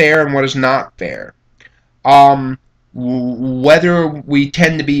 What is fair and what is not fair. Um, Whether we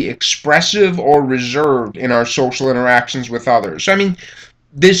tend to be expressive or reserved in our social interactions with others. I mean,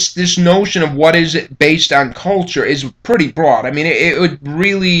 this notion of what is it based on culture is pretty broad. I mean,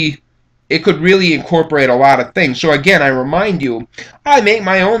 it could really incorporate a lot of things. So again, I remind you, I make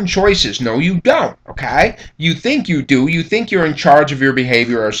my own choices. No, you don't, okay? You think you do. You think you're in charge of your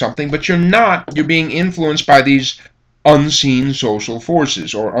behavior or something, but you're not. You're being influenced by these unseen social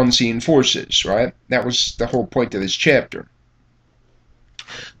forces or unseen forces, right? That was the whole point of this chapter.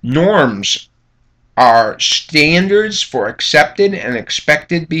 Norms are standards for accepted and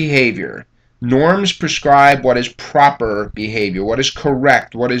expected behavior. Norms prescribe what is proper behavior, what is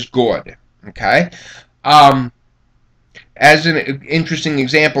correct, what is good. Okay? Um, as an interesting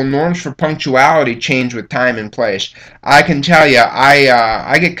example, norms for punctuality change with time and place. I can tell you,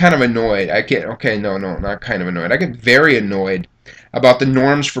 I get kind of annoyed. Not kind of annoyed. I get very annoyed about the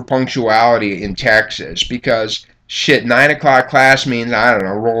norms for punctuality in Texas because shit, 9 o'clock class means, I don't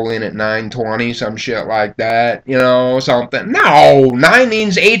know, roll in at 9:20, some shit like that, something. No, 9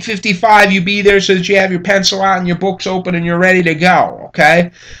 means 8:55. You be there so that you have your pencil out and your books open and you're ready to go.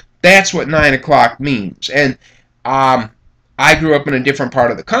 Okay, that's what 9 o'clock means. And I grew up in a different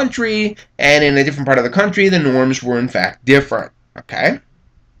part of the country, and in a different part of the country, the norms were in fact different. Okay.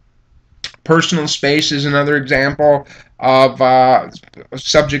 Personal space is another example of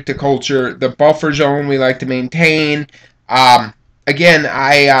subject to culture. The buffer zone we like to maintain. Again,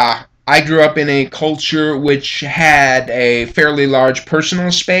 I grew up in a culture which had a fairly large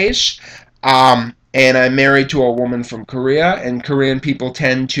personal space. And I'm married to a woman from Korea, and Korean people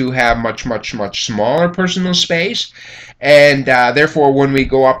tend to have much, much, much smaller personal space. And therefore, when we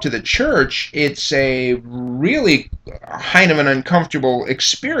go up to the church, it's a really kind of an uncomfortable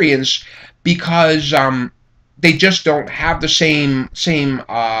experience because they just don't have the same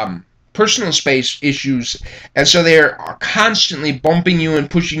personal space issues, and so they're constantly bumping you and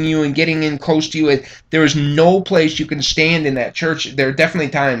pushing you and getting in close to you. And there is no place you can stand in that church. There are definitely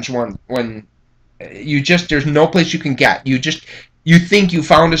times when there's no place you can get. You think you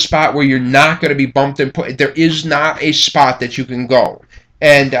found a spot where you're not going to be bumped and put. There is not a spot that you can go.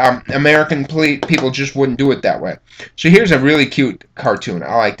 And American people just wouldn't do it that way. So here's a really cute cartoon.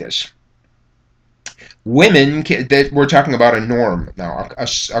 I like this. Women, we're talking about a norm now,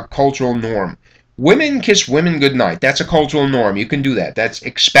 a cultural norm. Women kiss women goodnight. That's a cultural norm. You can do that. That's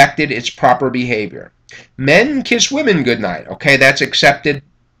expected. It's proper behavior. Men kiss women goodnight. Okay, that's accepted.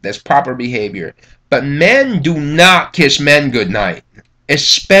 That's proper behavior. But men do not kiss men goodnight,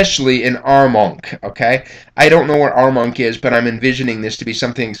 especially in Armonk. Okay, I don't know where Armonk is, but I'm envisioning this to be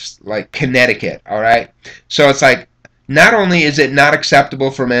something like Connecticut. All right, so it's like, not only is it not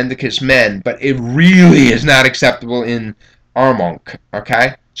acceptable for men to kiss men, but it really is not acceptable in Armonk.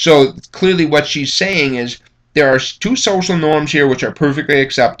 Okay, so clearly what she's saying is there are two social norms here which are perfectly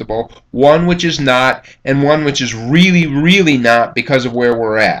acceptable, one which is not, and one which is really, really not because of where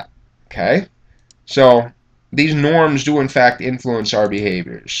we're at. Okay, so these norms do in fact influence our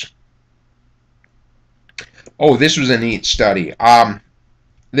behaviors. Oh, this was a neat study.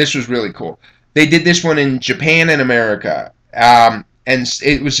 This was really cool. They did this one in Japan and America, and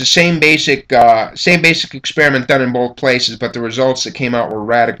it was the same basic experiment done in both places, but the results that came out were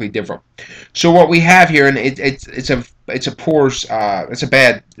radically different. So what we have here, and it's a poor it's a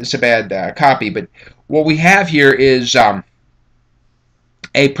bad copy. But what we have here is a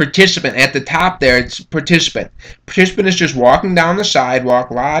participant at the top there. It's participant. Participant is just walking down the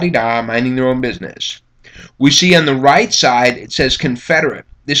sidewalk, la-di-da, minding their own business. We see on the right side it says Confederate.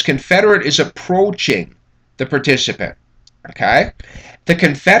 This Confederate is approaching the participant. Okay? The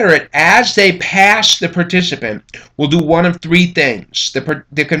Confederate, as they pass the participant, will do one of three things.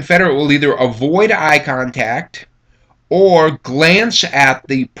 The Confederate will either avoid eye contact, or glance at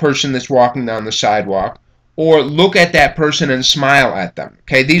the person that's walking down the sidewalk, or look at that person and smile at them.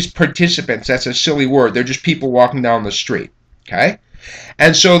 Okay, these participants, that's a silly word. They're just people walking down the street. Okay?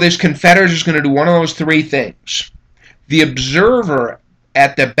 And so this Confederate is going to do one of those three things. The observer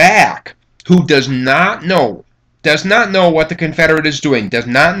at the back, who does not know what the Confederate is doing, does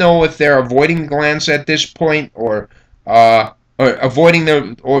not know if they're avoiding glance at this point, or avoiding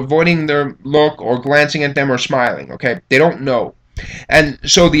their look, or glancing at them, or smiling. Okay, they don't know. And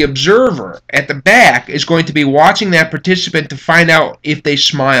so the observer at the back is going to be watching that participant to find out if they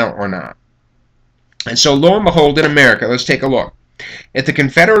smile or not. And so lo and behold, in America, let's take a look. If the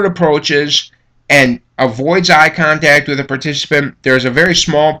Confederate approaches and avoids eye contact with a participant, there's a very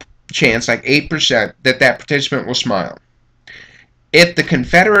small chance, like 8%, that that participant will smile. If the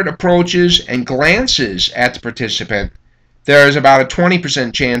Confederate approaches and glances at the participant, there is about a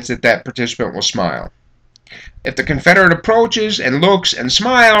 20% chance that that participant will smile. If the Confederate approaches and looks and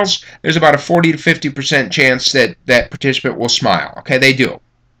smiles, there's about a 40 to 50% chance that that participant will smile. Okay, they do.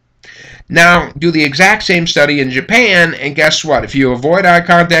 Now, do the exact same study in Japan, and guess what? If you avoid eye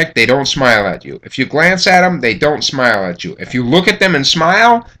contact, they don't smile at you. If you glance at them, they don't smile at you. If you look at them and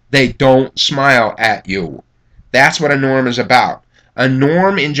smile, they don't smile at you. That's what a norm is about. A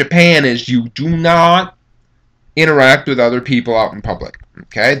norm in Japan is you do not interact with other people out in public.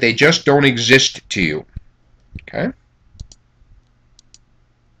 Okay? They just don't exist to you. Okay?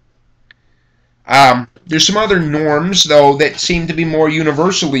 There's some other norms, though, that seem to be more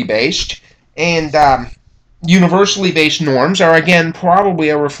universally based. And universally based norms are, again, probably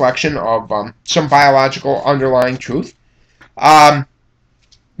a reflection of some biological underlying truth.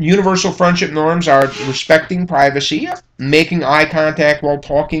 Universal friendship norms are respecting privacy, making eye contact while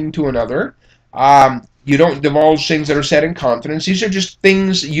talking to another. You don't divulge things that are said in confidence. These are just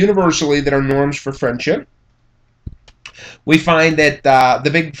things universally that are norms for friendship. We find that the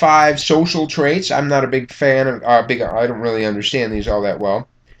big five social traits, I'm not a big fan of, I don't really understand these all that well.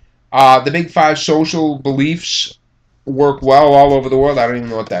 The big five social beliefs work well all over the world. I don't even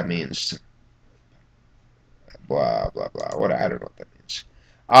know what that means. Blah, blah, blah. I don't know what that means.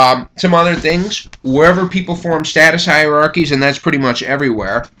 Some other things, wherever people form status hierarchies, and that's pretty much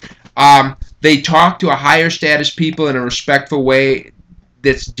everywhere, they talk to a higher status people in a respectful way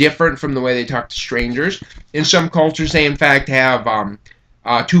that's different from the way they talk to strangers. In some cultures, they in fact have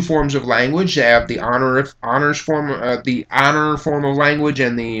two forms of language. They have the honor form of language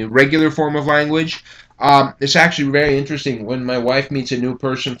and the regular form of language. It's actually very interesting when my wife meets a new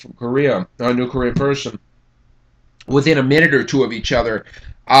person from Korea, a new Korean person. Within a minute or two of each other,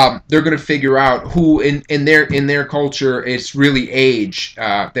 they're going to figure out who in their culture it's really age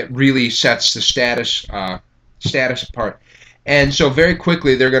that really sets the status apart. And so very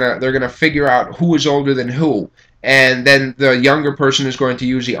quickly they're gonna figure out who is older than who, and then the younger person is going to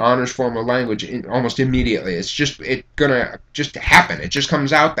use the honors form of language almost immediately. It's gonna happen. It just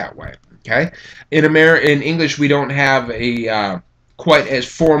comes out that way. Okay, in English we don't have a quite as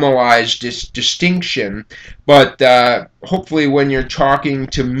formalized distinction, but hopefully when you're talking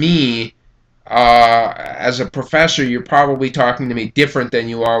to me as a professor, you're probably talking to me different than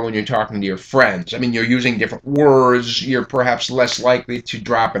you are when you're talking to your friends. I mean, you're using different words. You're perhaps less likely to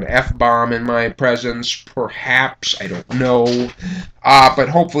drop an F-bomb in my presence. Perhaps. I don't know. But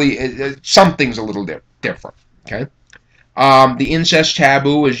hopefully something's a little different. Okay? The incest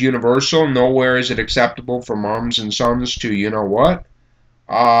taboo is universal. Nowhere is it acceptable for moms and sons to you-know-what.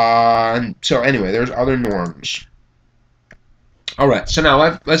 So anyway, there's other norms. All right, so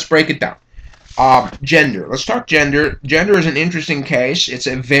now let's break it down. Gender. Let's talk gender. Gender is an interesting case. It's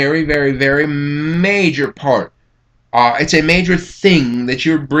a very, very, very major part. It's a major thing that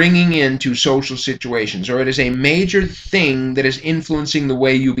you're bringing into social situations, or it is a major thing that is influencing the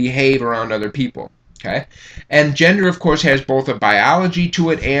way you behave around other people. Okay? And gender, of course, has both a biology to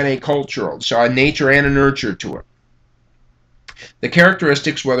it and a cultural, so a nature and a nurture to it. The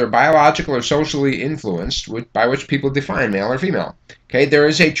characteristics, whether biological or socially influenced, by which people define male or female. Okay? There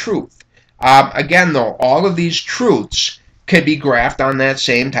is a truth. Again, though, all of these truths could be graphed on that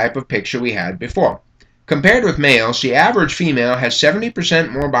same type of picture we had before. Compared with males, the average female has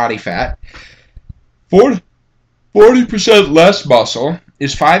 70% more body fat, 40 40% less muscle,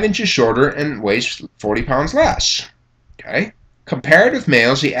 is 5 inches shorter, and weighs 40 pounds less. Okay? Compared with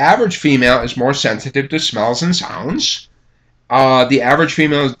males, the average female is more sensitive to smells and sounds. The average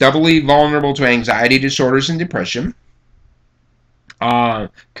female is doubly vulnerable to anxiety disorders and depression.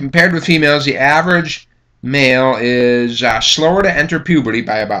 Compared with females, the average male is slower to enter puberty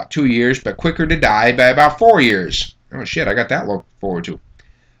by about 2 years, but quicker to die by about 4 years. Oh shit, I got that to look forward to.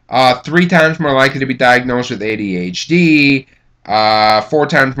 3 times more likely to be diagnosed with ADHD, 4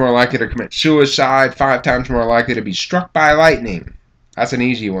 times more likely to commit suicide, 5 times more likely to be struck by lightning. That's an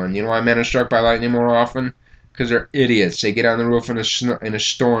easy one. You know why men are struck by lightning more often? Because they're idiots. They get on the roof in a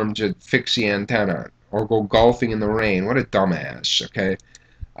storm to fix the antenna, or go golfing in the rain. What a dumbass, okay?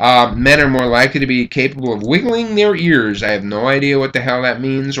 Men are more likely to be capable of wiggling their ears. I have no idea what the hell that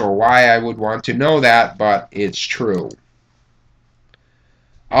means or why I would want to know that, but it's true.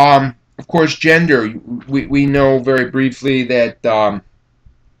 Of course, gender. We know very briefly that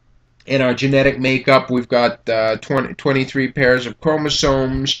in our genetic makeup, we've got 23 pairs of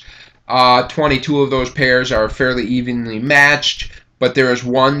chromosomes. 22 of those pairs are fairly evenly matched, but there is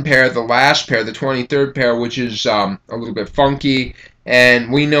one pair, the last pair, the 23rd pair, which is a little bit funky.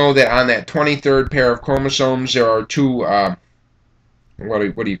 And we know that on that 23rd pair of chromosomes, there are two, what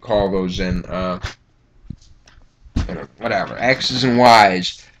do you call those in? Whatever, X's and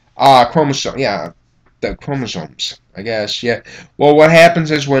Y's. The chromosomes, I guess, yeah. Well, what happens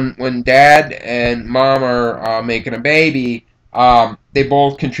is when Dad and Mom are making a baby, they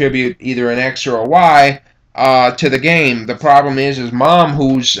both contribute either an X or a Y to the game. The problem is Mom,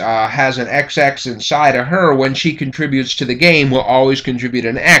 who's has an XX inside of her, when she contributes to the game, will always contribute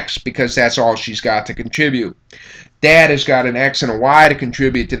an X because that's all she's got to contribute. Dad has got an X and a Y to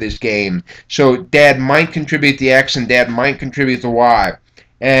contribute to this game. So Dad might contribute the X and Dad might contribute the Y.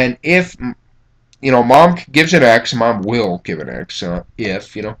 And if, Mom gives an X, Mom will give an X,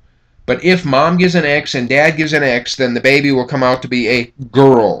 But if Mom gives an X and Dad gives an X, then the baby will come out to be a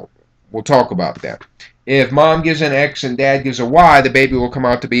girl. We'll talk about that. If Mom gives an X and Dad gives a Y, the baby will come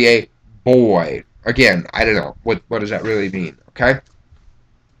out to be a boy. Again, I don't know. What does that really mean? Okay?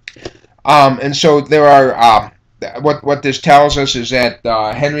 And so there are... What this tells us is that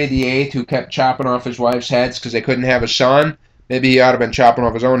Henry VIII, who kept chopping off his wife's heads because they couldn't have a son, maybe he ought to have been chopping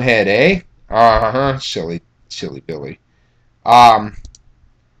off his own head, eh? Silly Billy.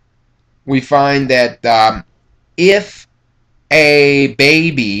 We find that if a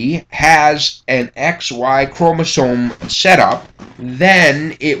baby has an XY chromosome setup,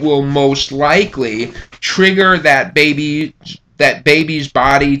 then it will most likely trigger that baby's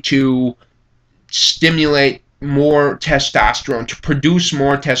body to stimulate more testosterone, to produce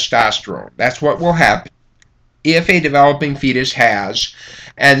more testosterone. That's what will happen if a developing fetus has.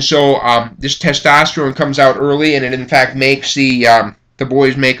 And so this testosterone comes out early, and it in fact makes the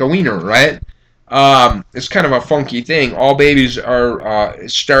boys make a wiener, right? It's kind of a funky thing. All babies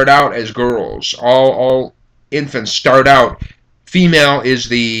start out as girls. All infants start out. Female is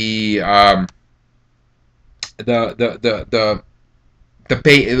the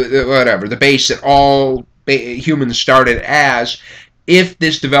base that all humans started as. If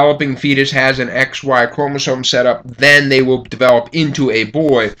this developing fetus has an XY chromosome setup, then they will develop into a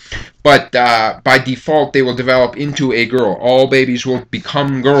boy. But by default, they will develop into a girl. All babies will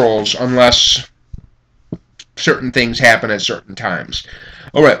become girls unless certain things happen at certain times.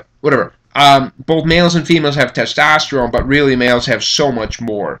 All right, whatever. Both males and females have testosterone, but really males have so much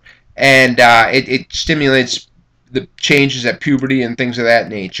more. And it stimulates the changes at puberty and things of that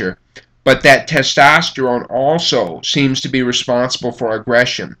nature. But that testosterone also seems to be responsible for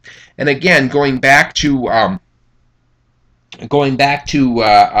aggression. And again, going back to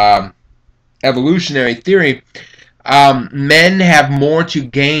evolutionary theory, men have more to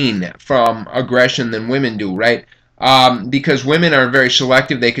gain from aggression than women do, right? Because women are very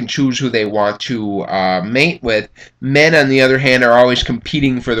selective. They can choose who they want to mate with. Men, on the other hand, are always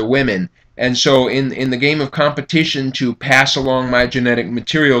competing for the women. And so in the game of competition to pass along my genetic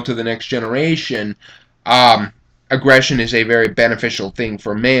material to the next generation, aggression is a very beneficial thing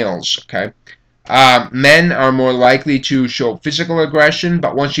for males, okay? Men are more likely to show physical aggression,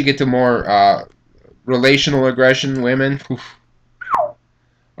 but once you get to more relational aggression, women...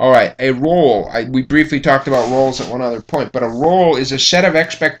 Alright, a role. We briefly talked about roles at one other point, but a role is a set of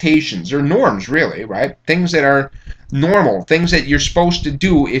expectations, or norms, really, right? Things that are normal, things that you're supposed to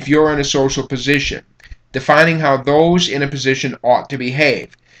do if you're in a social position, defining how those in a position ought to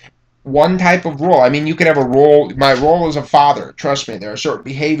behave. One type of role, I mean, you could have a role, my role as a father, trust me, there are certain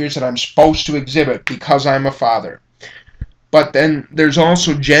behaviors that I'm supposed to exhibit because I'm a father. But then there's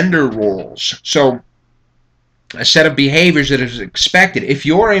also gender roles. So a set of behaviors that is expected. If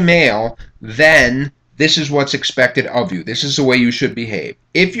you're a male, then this is what's expected of you. This is the way you should behave.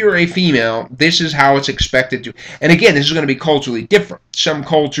 If you're a female, this is how it's expected to. And again, this is going to be culturally different. Some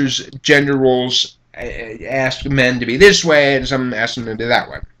cultures, gender roles ask men to be this way, and some ask them to be that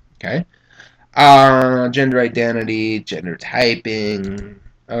way. Okay. Gender identity, gender typing.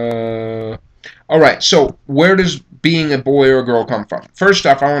 All right. So where does being a boy or a girl come from? First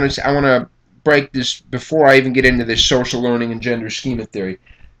off, I want to break this before I even get into this social learning and gender schema theory.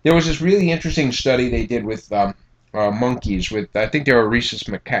 There was this really interesting study they did with monkeys. With I think they were rhesus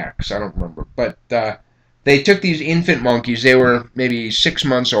macaques. I don't remember, but they took these infant monkeys. They were maybe 6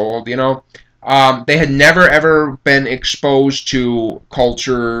 months old. You know, they had never ever been exposed to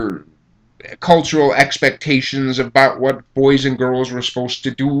cultural expectations about what boys and girls were supposed to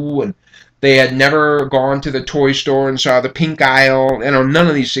do, and they had never gone to the toy store and saw the pink aisle. You know, none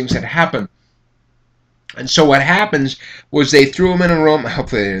of these things had happened. And so what happens was they threw them in a room.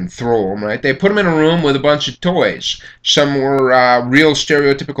 Hopefully they didn't throw them, right? They put them in a room with a bunch of toys. Some were real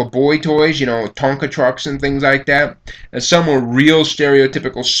stereotypical boy toys, you know, Tonka trucks and things like that. And some were real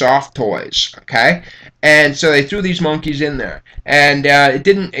stereotypical soft toys, okay? And so they threw these monkeys in there. And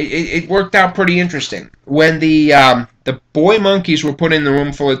it worked out pretty interesting. When the boy monkeys were put in the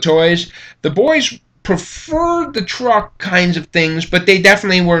room full of toys, the boys preferred the truck kinds of things, but they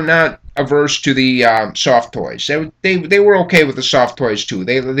definitely were not averse to the soft toys. They were okay with the soft toys too.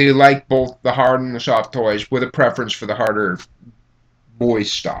 They liked both the hard and the soft toys, with a preference for the harder boy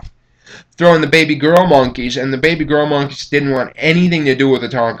stuff. Throw in the baby girl monkeys, and the baby girl monkeys didn't want anything to do with the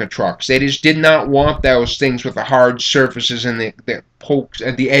Tonka trucks. They just did not want those things with the hard surfaces and the pokes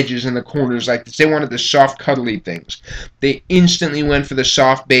at the edges and the corners like this. They wanted the soft, cuddly things. They instantly went for the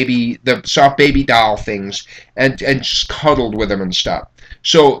soft baby doll things, and just cuddled with them and stuff.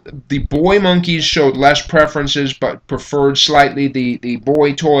 So the boy monkeys showed less preferences, but preferred slightly the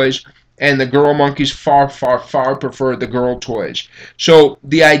boy toys, and the girl monkeys far preferred the girl toys. So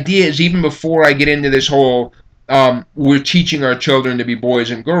the idea is, even before I get into this whole we're teaching our children to be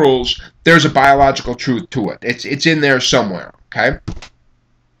boys and girls, there's a biological truth to it. It's in there somewhere, okay?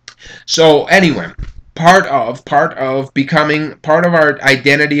 So anyway, part of our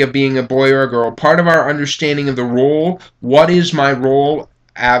identity of being a boy or a girl, part of our understanding of the role, what is my role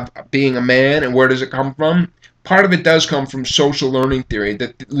of being a man and where does it come from? Part of it does come from social learning theory,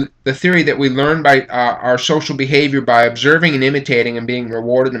 the theory that we learn by our social behavior by observing and imitating and being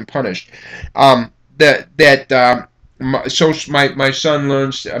rewarded and punished. My son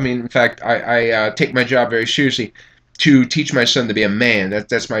learns. I mean, in fact, I take my job very seriously to teach my son to be a man.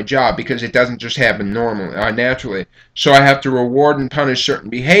 That's my job, because it doesn't just happen naturally. So I have to reward and punish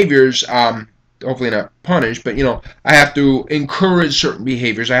certain behaviors. Hopefully not punish, but I have to encourage certain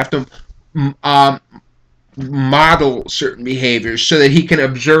behaviors. I have to model certain behaviors so that he can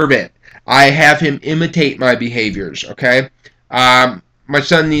observe it. I have him imitate my behaviors, okay? My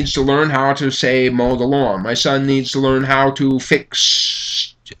son needs to learn how to, say, mow the lawn. My son needs to learn how to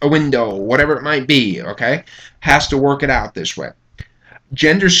fix a window, whatever it might be, okay? Has to work it out this way.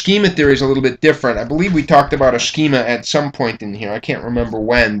 Gender schema theory is a little bit different. I believe we talked about a schema at some point in here. I can't remember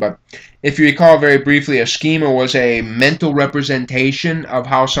when, but if you recall very briefly, a schema was a mental representation of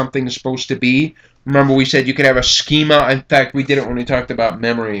how something is supposed to be. Remember, we said you could have a schema. In fact, we did it when we talked about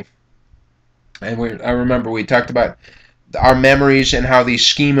memory. And I remember we talked about our memories and how these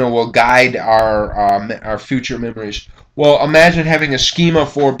schema will guide our future memories. Well, imagine having a schema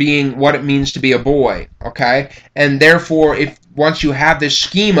for being what it means to be a boy, okay? And therefore, once you have this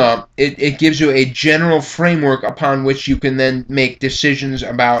schema, it gives you a general framework upon which you can then make decisions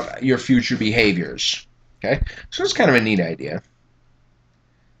about your future behaviors, okay? So it's kind of a neat idea.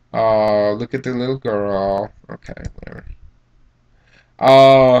 Look at the little girl. Okay, whatever.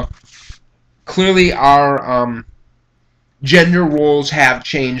 Clearly, our gender roles have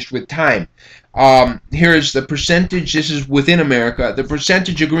changed with time. Here's the percentage. This is within America. The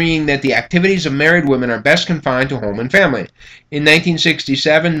percentage agreeing that the activities of married women are best confined to home and family. In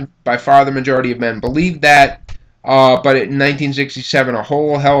 1967, by far the majority of men believed that, but in 1967, a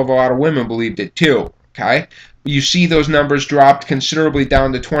whole hell of a lot of women believed it too. Okay. You see those numbers dropped considerably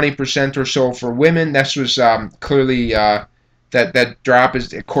down to 20% or so for women. This was clearly that drop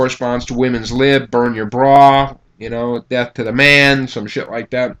it corresponds to women's lib, burn your bra, death to the man, some shit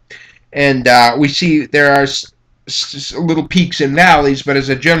like that. And we see there are little peaks and valleys, but as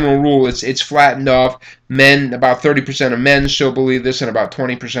a general rule, it's flattened off. Men, about 30% of men still believe this, and about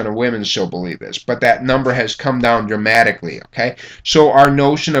 20% of women still believe this. But that number has come down dramatically, okay? So our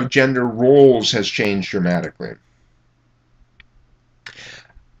notion of gender roles has changed dramatically.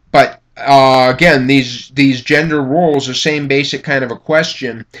 But again, these gender roles, the same basic kind of a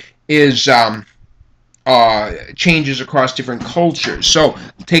question, is changes across different cultures. So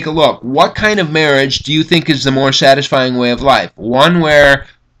take a look. What kind of marriage do you think is the more satisfying way of life? One where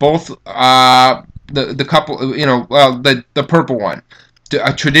both the couple, well, the purple one,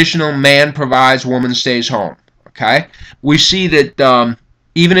 a traditional man provides, woman stays home. Okay, we see that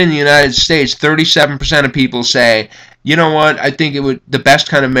even in the United States, 37% of people say, you know what, I think the best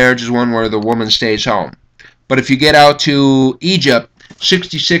kind of marriage is one where the woman stays home. But if you get out to Egypt,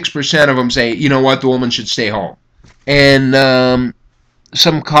 66% of them say, you know what, the woman should stay home. And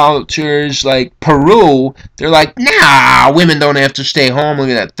some cultures like Peru, they're like, nah, women don't have to stay home. Look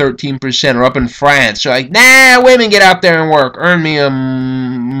at that, 13%. Or up in France, they're like, nah, women get out there and work. Earn me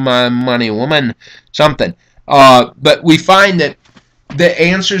my money, woman, something. But we find that the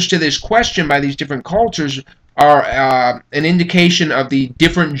answers to this question by these different cultures are an indication of the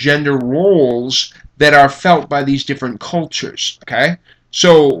different gender roles that are felt by these different cultures. Okay,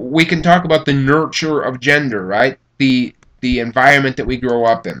 so we can talk about the nurture of gender, right? The environment that we grow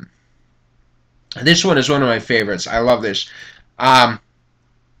up in. This one is one of my favorites. I love this.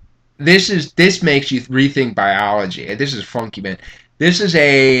 This makes you rethink biology. This is funky, man. This is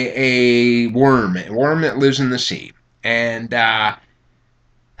a worm that lives in the sea, and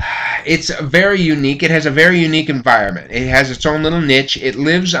it's very unique. It has a very unique environment. It has its own little niche. It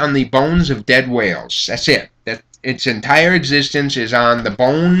lives on the bones of dead whales. That's it. Its entire existence is on the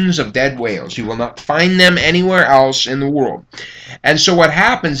bones of dead whales. You will not find them anywhere else in the world. And so what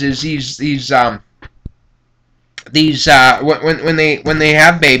happens is when they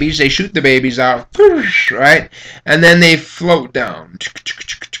have babies, they shoot the babies out, right, and then they float down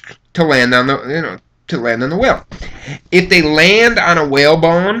to land on the whale. If they land on a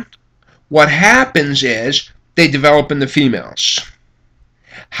whalebone, what happens is they develop in the females.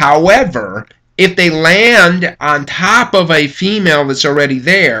 However, if they land on top of a female that's already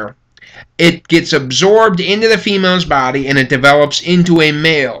there, it gets absorbed into the female's body and it develops into a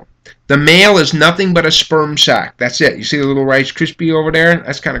male. The male is nothing but a sperm sac. That's it. You see the little Rice Krispie over there?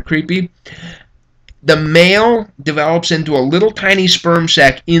 That's kind of creepy. The male develops into a little tiny sperm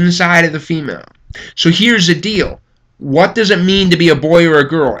sac inside of the female. So here's the deal. What does it mean to be a boy or a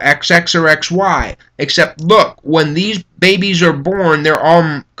girl? XX or XY? Except, look, when these babies are born, they're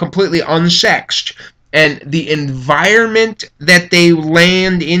all completely unsexed. And the environment that they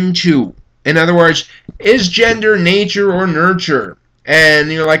land into, in other words, is gender nature or nurture?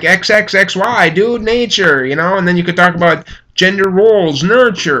 And you're like, XXXY, dude, nature, and then you could talk about gender roles,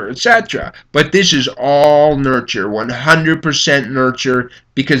 nurture, etc. But this is all nurture, 100% nurture,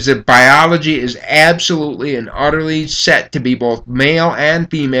 because the biology is absolutely and utterly set to be both male and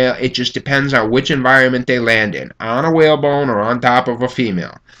female. It just depends on which environment they land in, on a whalebone or on top of a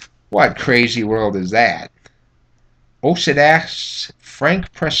female. What crazy world is that? Osidax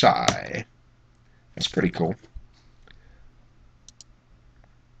Frank Presi. That's pretty cool.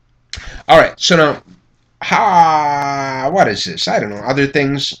 Alright, so now, what is this? I don't know. Other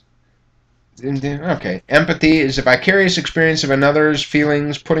things. Okay. Empathy is a vicarious experience of another's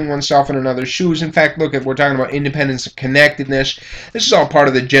feelings, putting oneself in another's shoes. In fact, look, we're talking about independence and connectedness. This is all part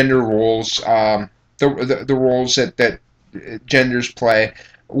of the gender roles, the roles that genders play.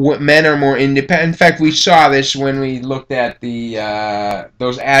 Men are more independent. In fact, we saw this when we looked at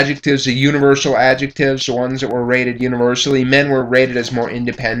those adjectives, the universal adjectives, the ones that were rated universally. Men were rated as more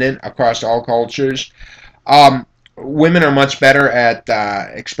independent across all cultures. Women are much better at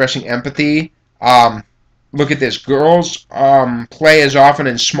expressing empathy. Look at this. Girls play as often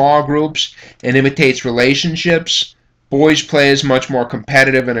in small groups and imitates relationships. Boys play as much more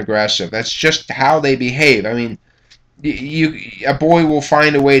competitive and aggressive. That's just how they behave. I mean, a boy will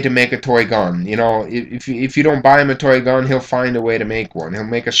find a way to make a toy gun. If you don't buy him a toy gun, he'll find a way to make one. He'll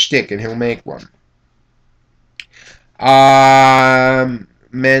make a stick and he'll make one.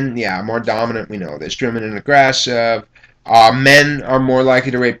 Men, yeah, more dominant, we know this. Driven and aggressive. Men are more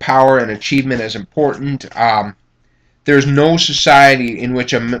likely to rate power and achievement as important. There's no society in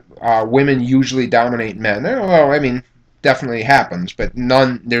which women usually dominate men. Well, I mean, definitely happens, but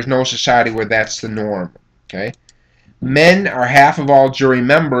there's no society where that's the norm. Okay? Men are half of all jury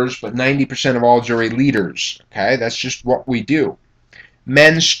members, but 90% of all jury leaders. Okay? That's just what we do.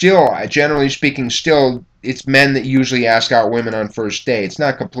 Men still, generally speaking, it's men that usually ask out women on first date. It's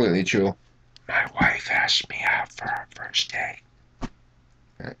not completely true. My wife asked me out for our first date.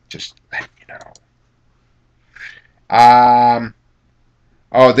 Just let you know.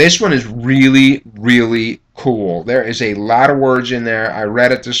 Oh, this one is really, really cool. There is a lot of words in there. I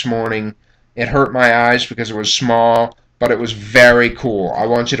read it this morning. It hurt my eyes because it was small, but it was very cool. I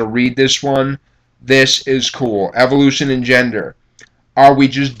want you to read this one. This is cool. Evolution and gender. Are we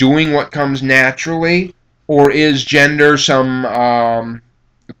just doing what comes naturally, or is gender some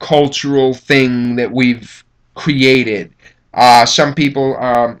cultural thing that we've created? Some people,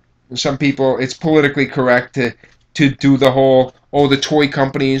 it's politically correct to do the whole, oh, the toy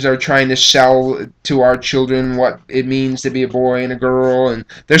companies are trying to sell to our children what it means to be a boy and a girl, and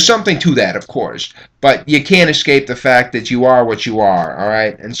there's something to that, of course, but you can't escape the fact that you are what you are, all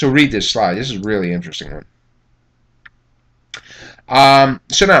right? And so read this slide. This is a really interesting one.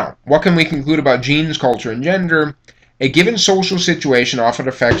 So now, what can we conclude about genes, culture, and gender? A given social situation often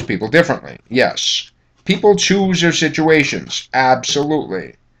affects people differently. Yes. People choose their situations.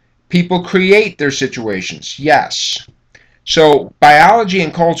 Absolutely. People create their situations. Yes. So biology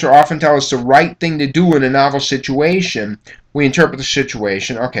and culture often tell us the right thing to do in a novel situation. We interpret the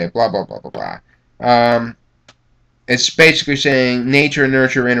situation. Okay, blah, blah, blah, blah, blah. It's basically saying nature and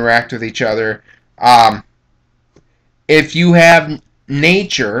nurture interact with each other. If you have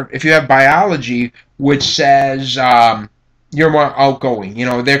nature, if you have biology, which says you're more outgoing,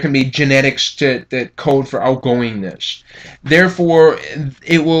 there can be genetics that code for outgoingness. Therefore,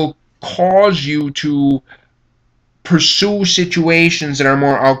 it will cause you to pursue situations that are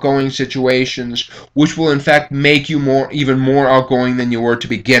more outgoing situations, which will in fact make you even more outgoing than you were to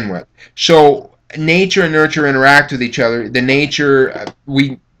begin with. So nature and nurture interact with each other. The nature,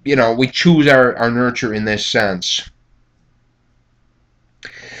 we choose our nurture in this sense.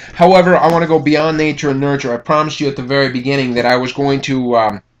 However, I want to go beyond nature and nurture. I promised you at the very beginning that I was going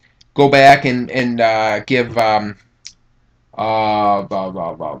to go back and give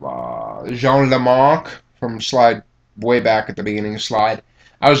Jean Lamarck from slide way back at the beginning slide.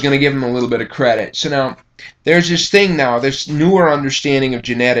 I was going to give him a little bit of credit. So now, there's this thing now, this newer understanding of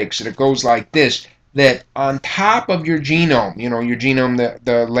genetics, and it goes like this, that on top of your genome, your genome,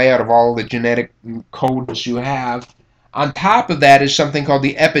 the layout of all the genetic codes you have, on top of that is something called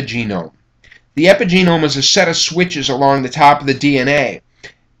the epigenome. The epigenome is a set of switches along the top of the DNA.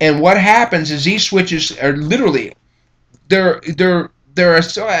 And what happens is these switches are literally, I'll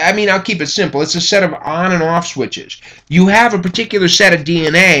keep it simple. It's a set of on and off switches. You have a particular set of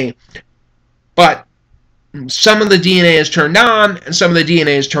DNA, but some of the DNA is turned on and some of the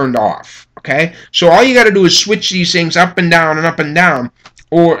DNA is turned off. Okay? So all you got to do is switch these things up and down and up and down.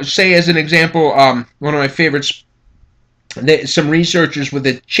 Or say, as an example, one of my favorites, some researchers with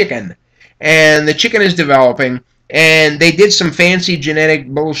a chicken, and the chicken is developing, and they did some fancy genetic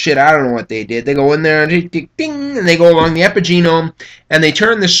bullshit. I don't know what they did. They go in there and ding, and they go along the epigenome, and they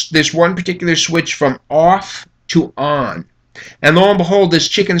turn this one particular switch from off to on. And lo and behold, this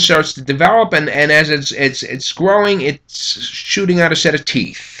chicken starts to develop, and as it's growing, it's shooting out a set of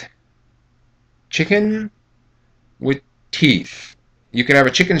teeth. Chicken with teeth. You can have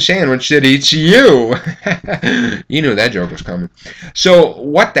a chicken sandwich that eats you. You knew that joke was coming. So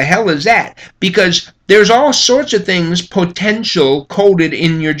what the hell is that? Because there's all sorts of things potential coded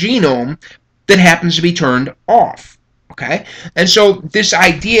in your genome that happens to be turned off. Okay? And so this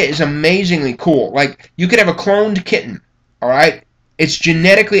idea is amazingly cool. Like, you could have a cloned kitten. All right? It's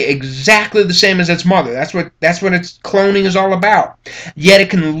genetically exactly the same as its mother. That's what its cloning is all about. Yet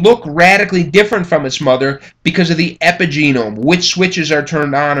it can look radically different from its mother because of the epigenome, which switches are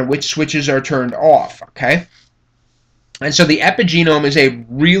turned on and which switches are turned off, okay? And so the epigenome is a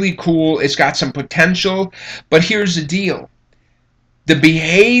really cool, it's got some potential, but here's the deal. The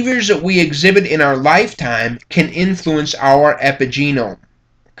behaviors that we exhibit in our lifetime can influence our epigenome,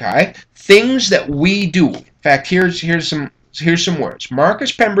 okay? Things that we do. In fact, here's some words.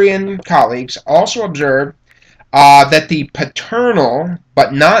 Marcus Pembry and colleagues also observed that the paternal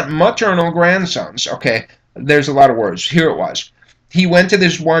but not maternal grandsons, okay, there's a lot of words. Here it was. He went to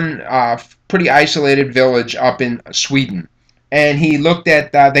this one pretty isolated village up in Sweden, and he looked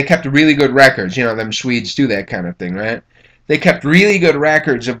at, they kept really good records. Them Swedes do that kind of thing, right? They kept really good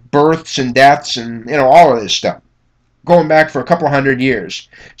records of births and deaths and, all of this stuff, going back for a couple hundred years.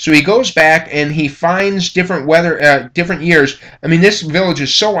 So he goes back and he finds different different years. I mean, this village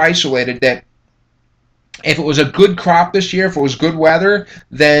is so isolated that if it was a good crop this year, if it was good weather,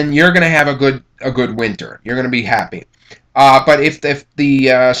 then you're going to have a good winter. You're going to be happy. But if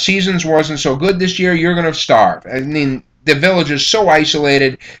the seasons wasn't so good this year, you're going to starve. I mean, the village is so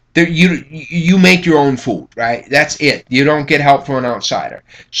isolated that you make your own food, right? That's it. You don't get help from an outsider.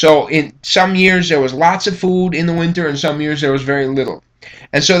 So in some years there was lots of food in the winter, and some years there was very little.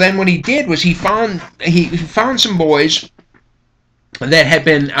 And so then what he did was he found some boys that had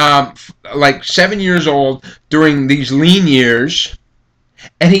been like 7 years old during these lean years,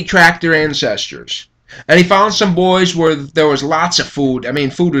 and he tracked their ancestors. And he found some boys where there was lots of food. I mean,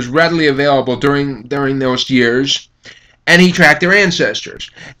 food was readily available during those years. And he tracked their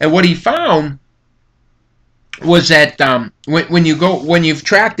ancestors. And what he found was that when you've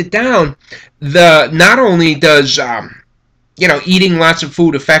tracked it down, not only does eating lots of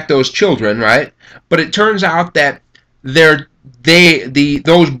food affect those children, right? But it turns out that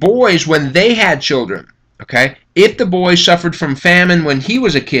those boys, when they had children, okay, if the boy suffered from famine when he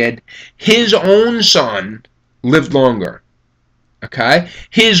was a kid, his own son lived longer. Okay?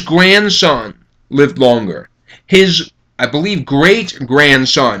 His grandson lived longer. His, I believe,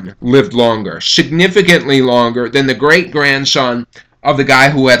 great-grandson lived longer, significantly longer than the great-grandson of the guy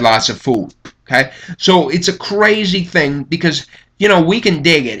who had lots of food. Okay? So it's a crazy thing because, we can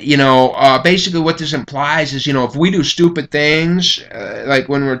dig it. Basically what this implies is, if we do stupid things, like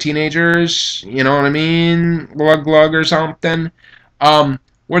when we're teenagers, you know what I mean? Glug glug or something.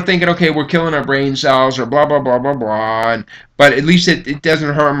 We're thinking, okay, we're killing our brain cells or blah, blah, blah, blah, blah. But at least it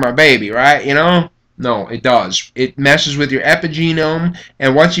doesn't harm my baby, right? No, it does. It messes with your epigenome,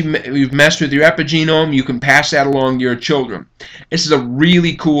 and once you've messed with your epigenome, you can pass that along to your children. This is a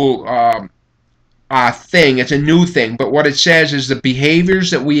really cool thing. It's a new thing, but what it says is the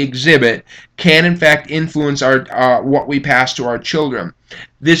behaviors that we exhibit can, in fact, influence our what we pass to our children.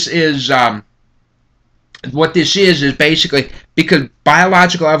 This is what this is basically because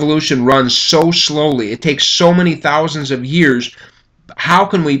biological evolution runs so slowly. It takes so many thousands of years. How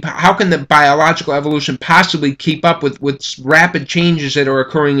can the biological evolution possibly keep up with rapid changes that are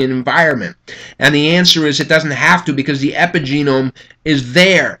occurring in environment? And the answer is it doesn't have to, because the epigenome is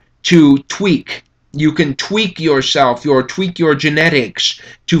there to tweak. You can tweak yourself, tweak your genetics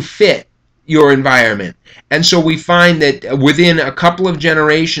to fit your environment. And so we find that within a couple of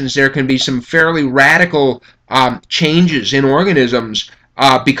generations there can be some fairly radical changes in organisms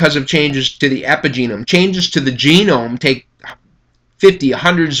because of changes to the epigenome. Changes to the genome take 50,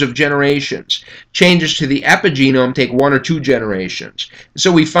 hundreds of generations. Changes to the epigenome take 1 or 2 generations.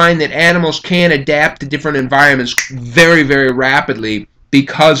 So we find that animals can adapt to different environments very, very rapidly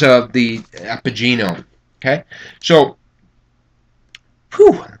because of the epigenome. Okay? So,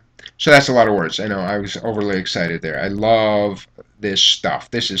 whew. So that's a lot of words. I know, I was overly excited there. I love this stuff.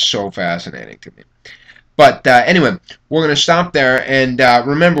 This is so fascinating to me. But anyway, we're going to stop there. And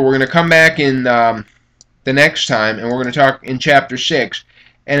remember, we're going to come back in the next time, and we're going to talk in Chapter 6.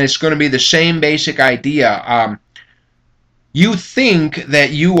 And it's going to be the same basic idea. You think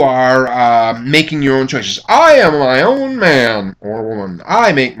that you are making your own choices. I am my own man or woman.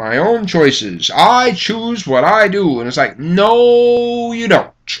 I make my own choices. I choose what I do. And it's like, no, you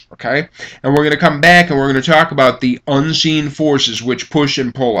don't. Okay? And we're going to come back and we're going to talk about the unseen forces which push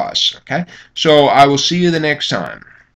and pull us. Okay? So I will see you the next time.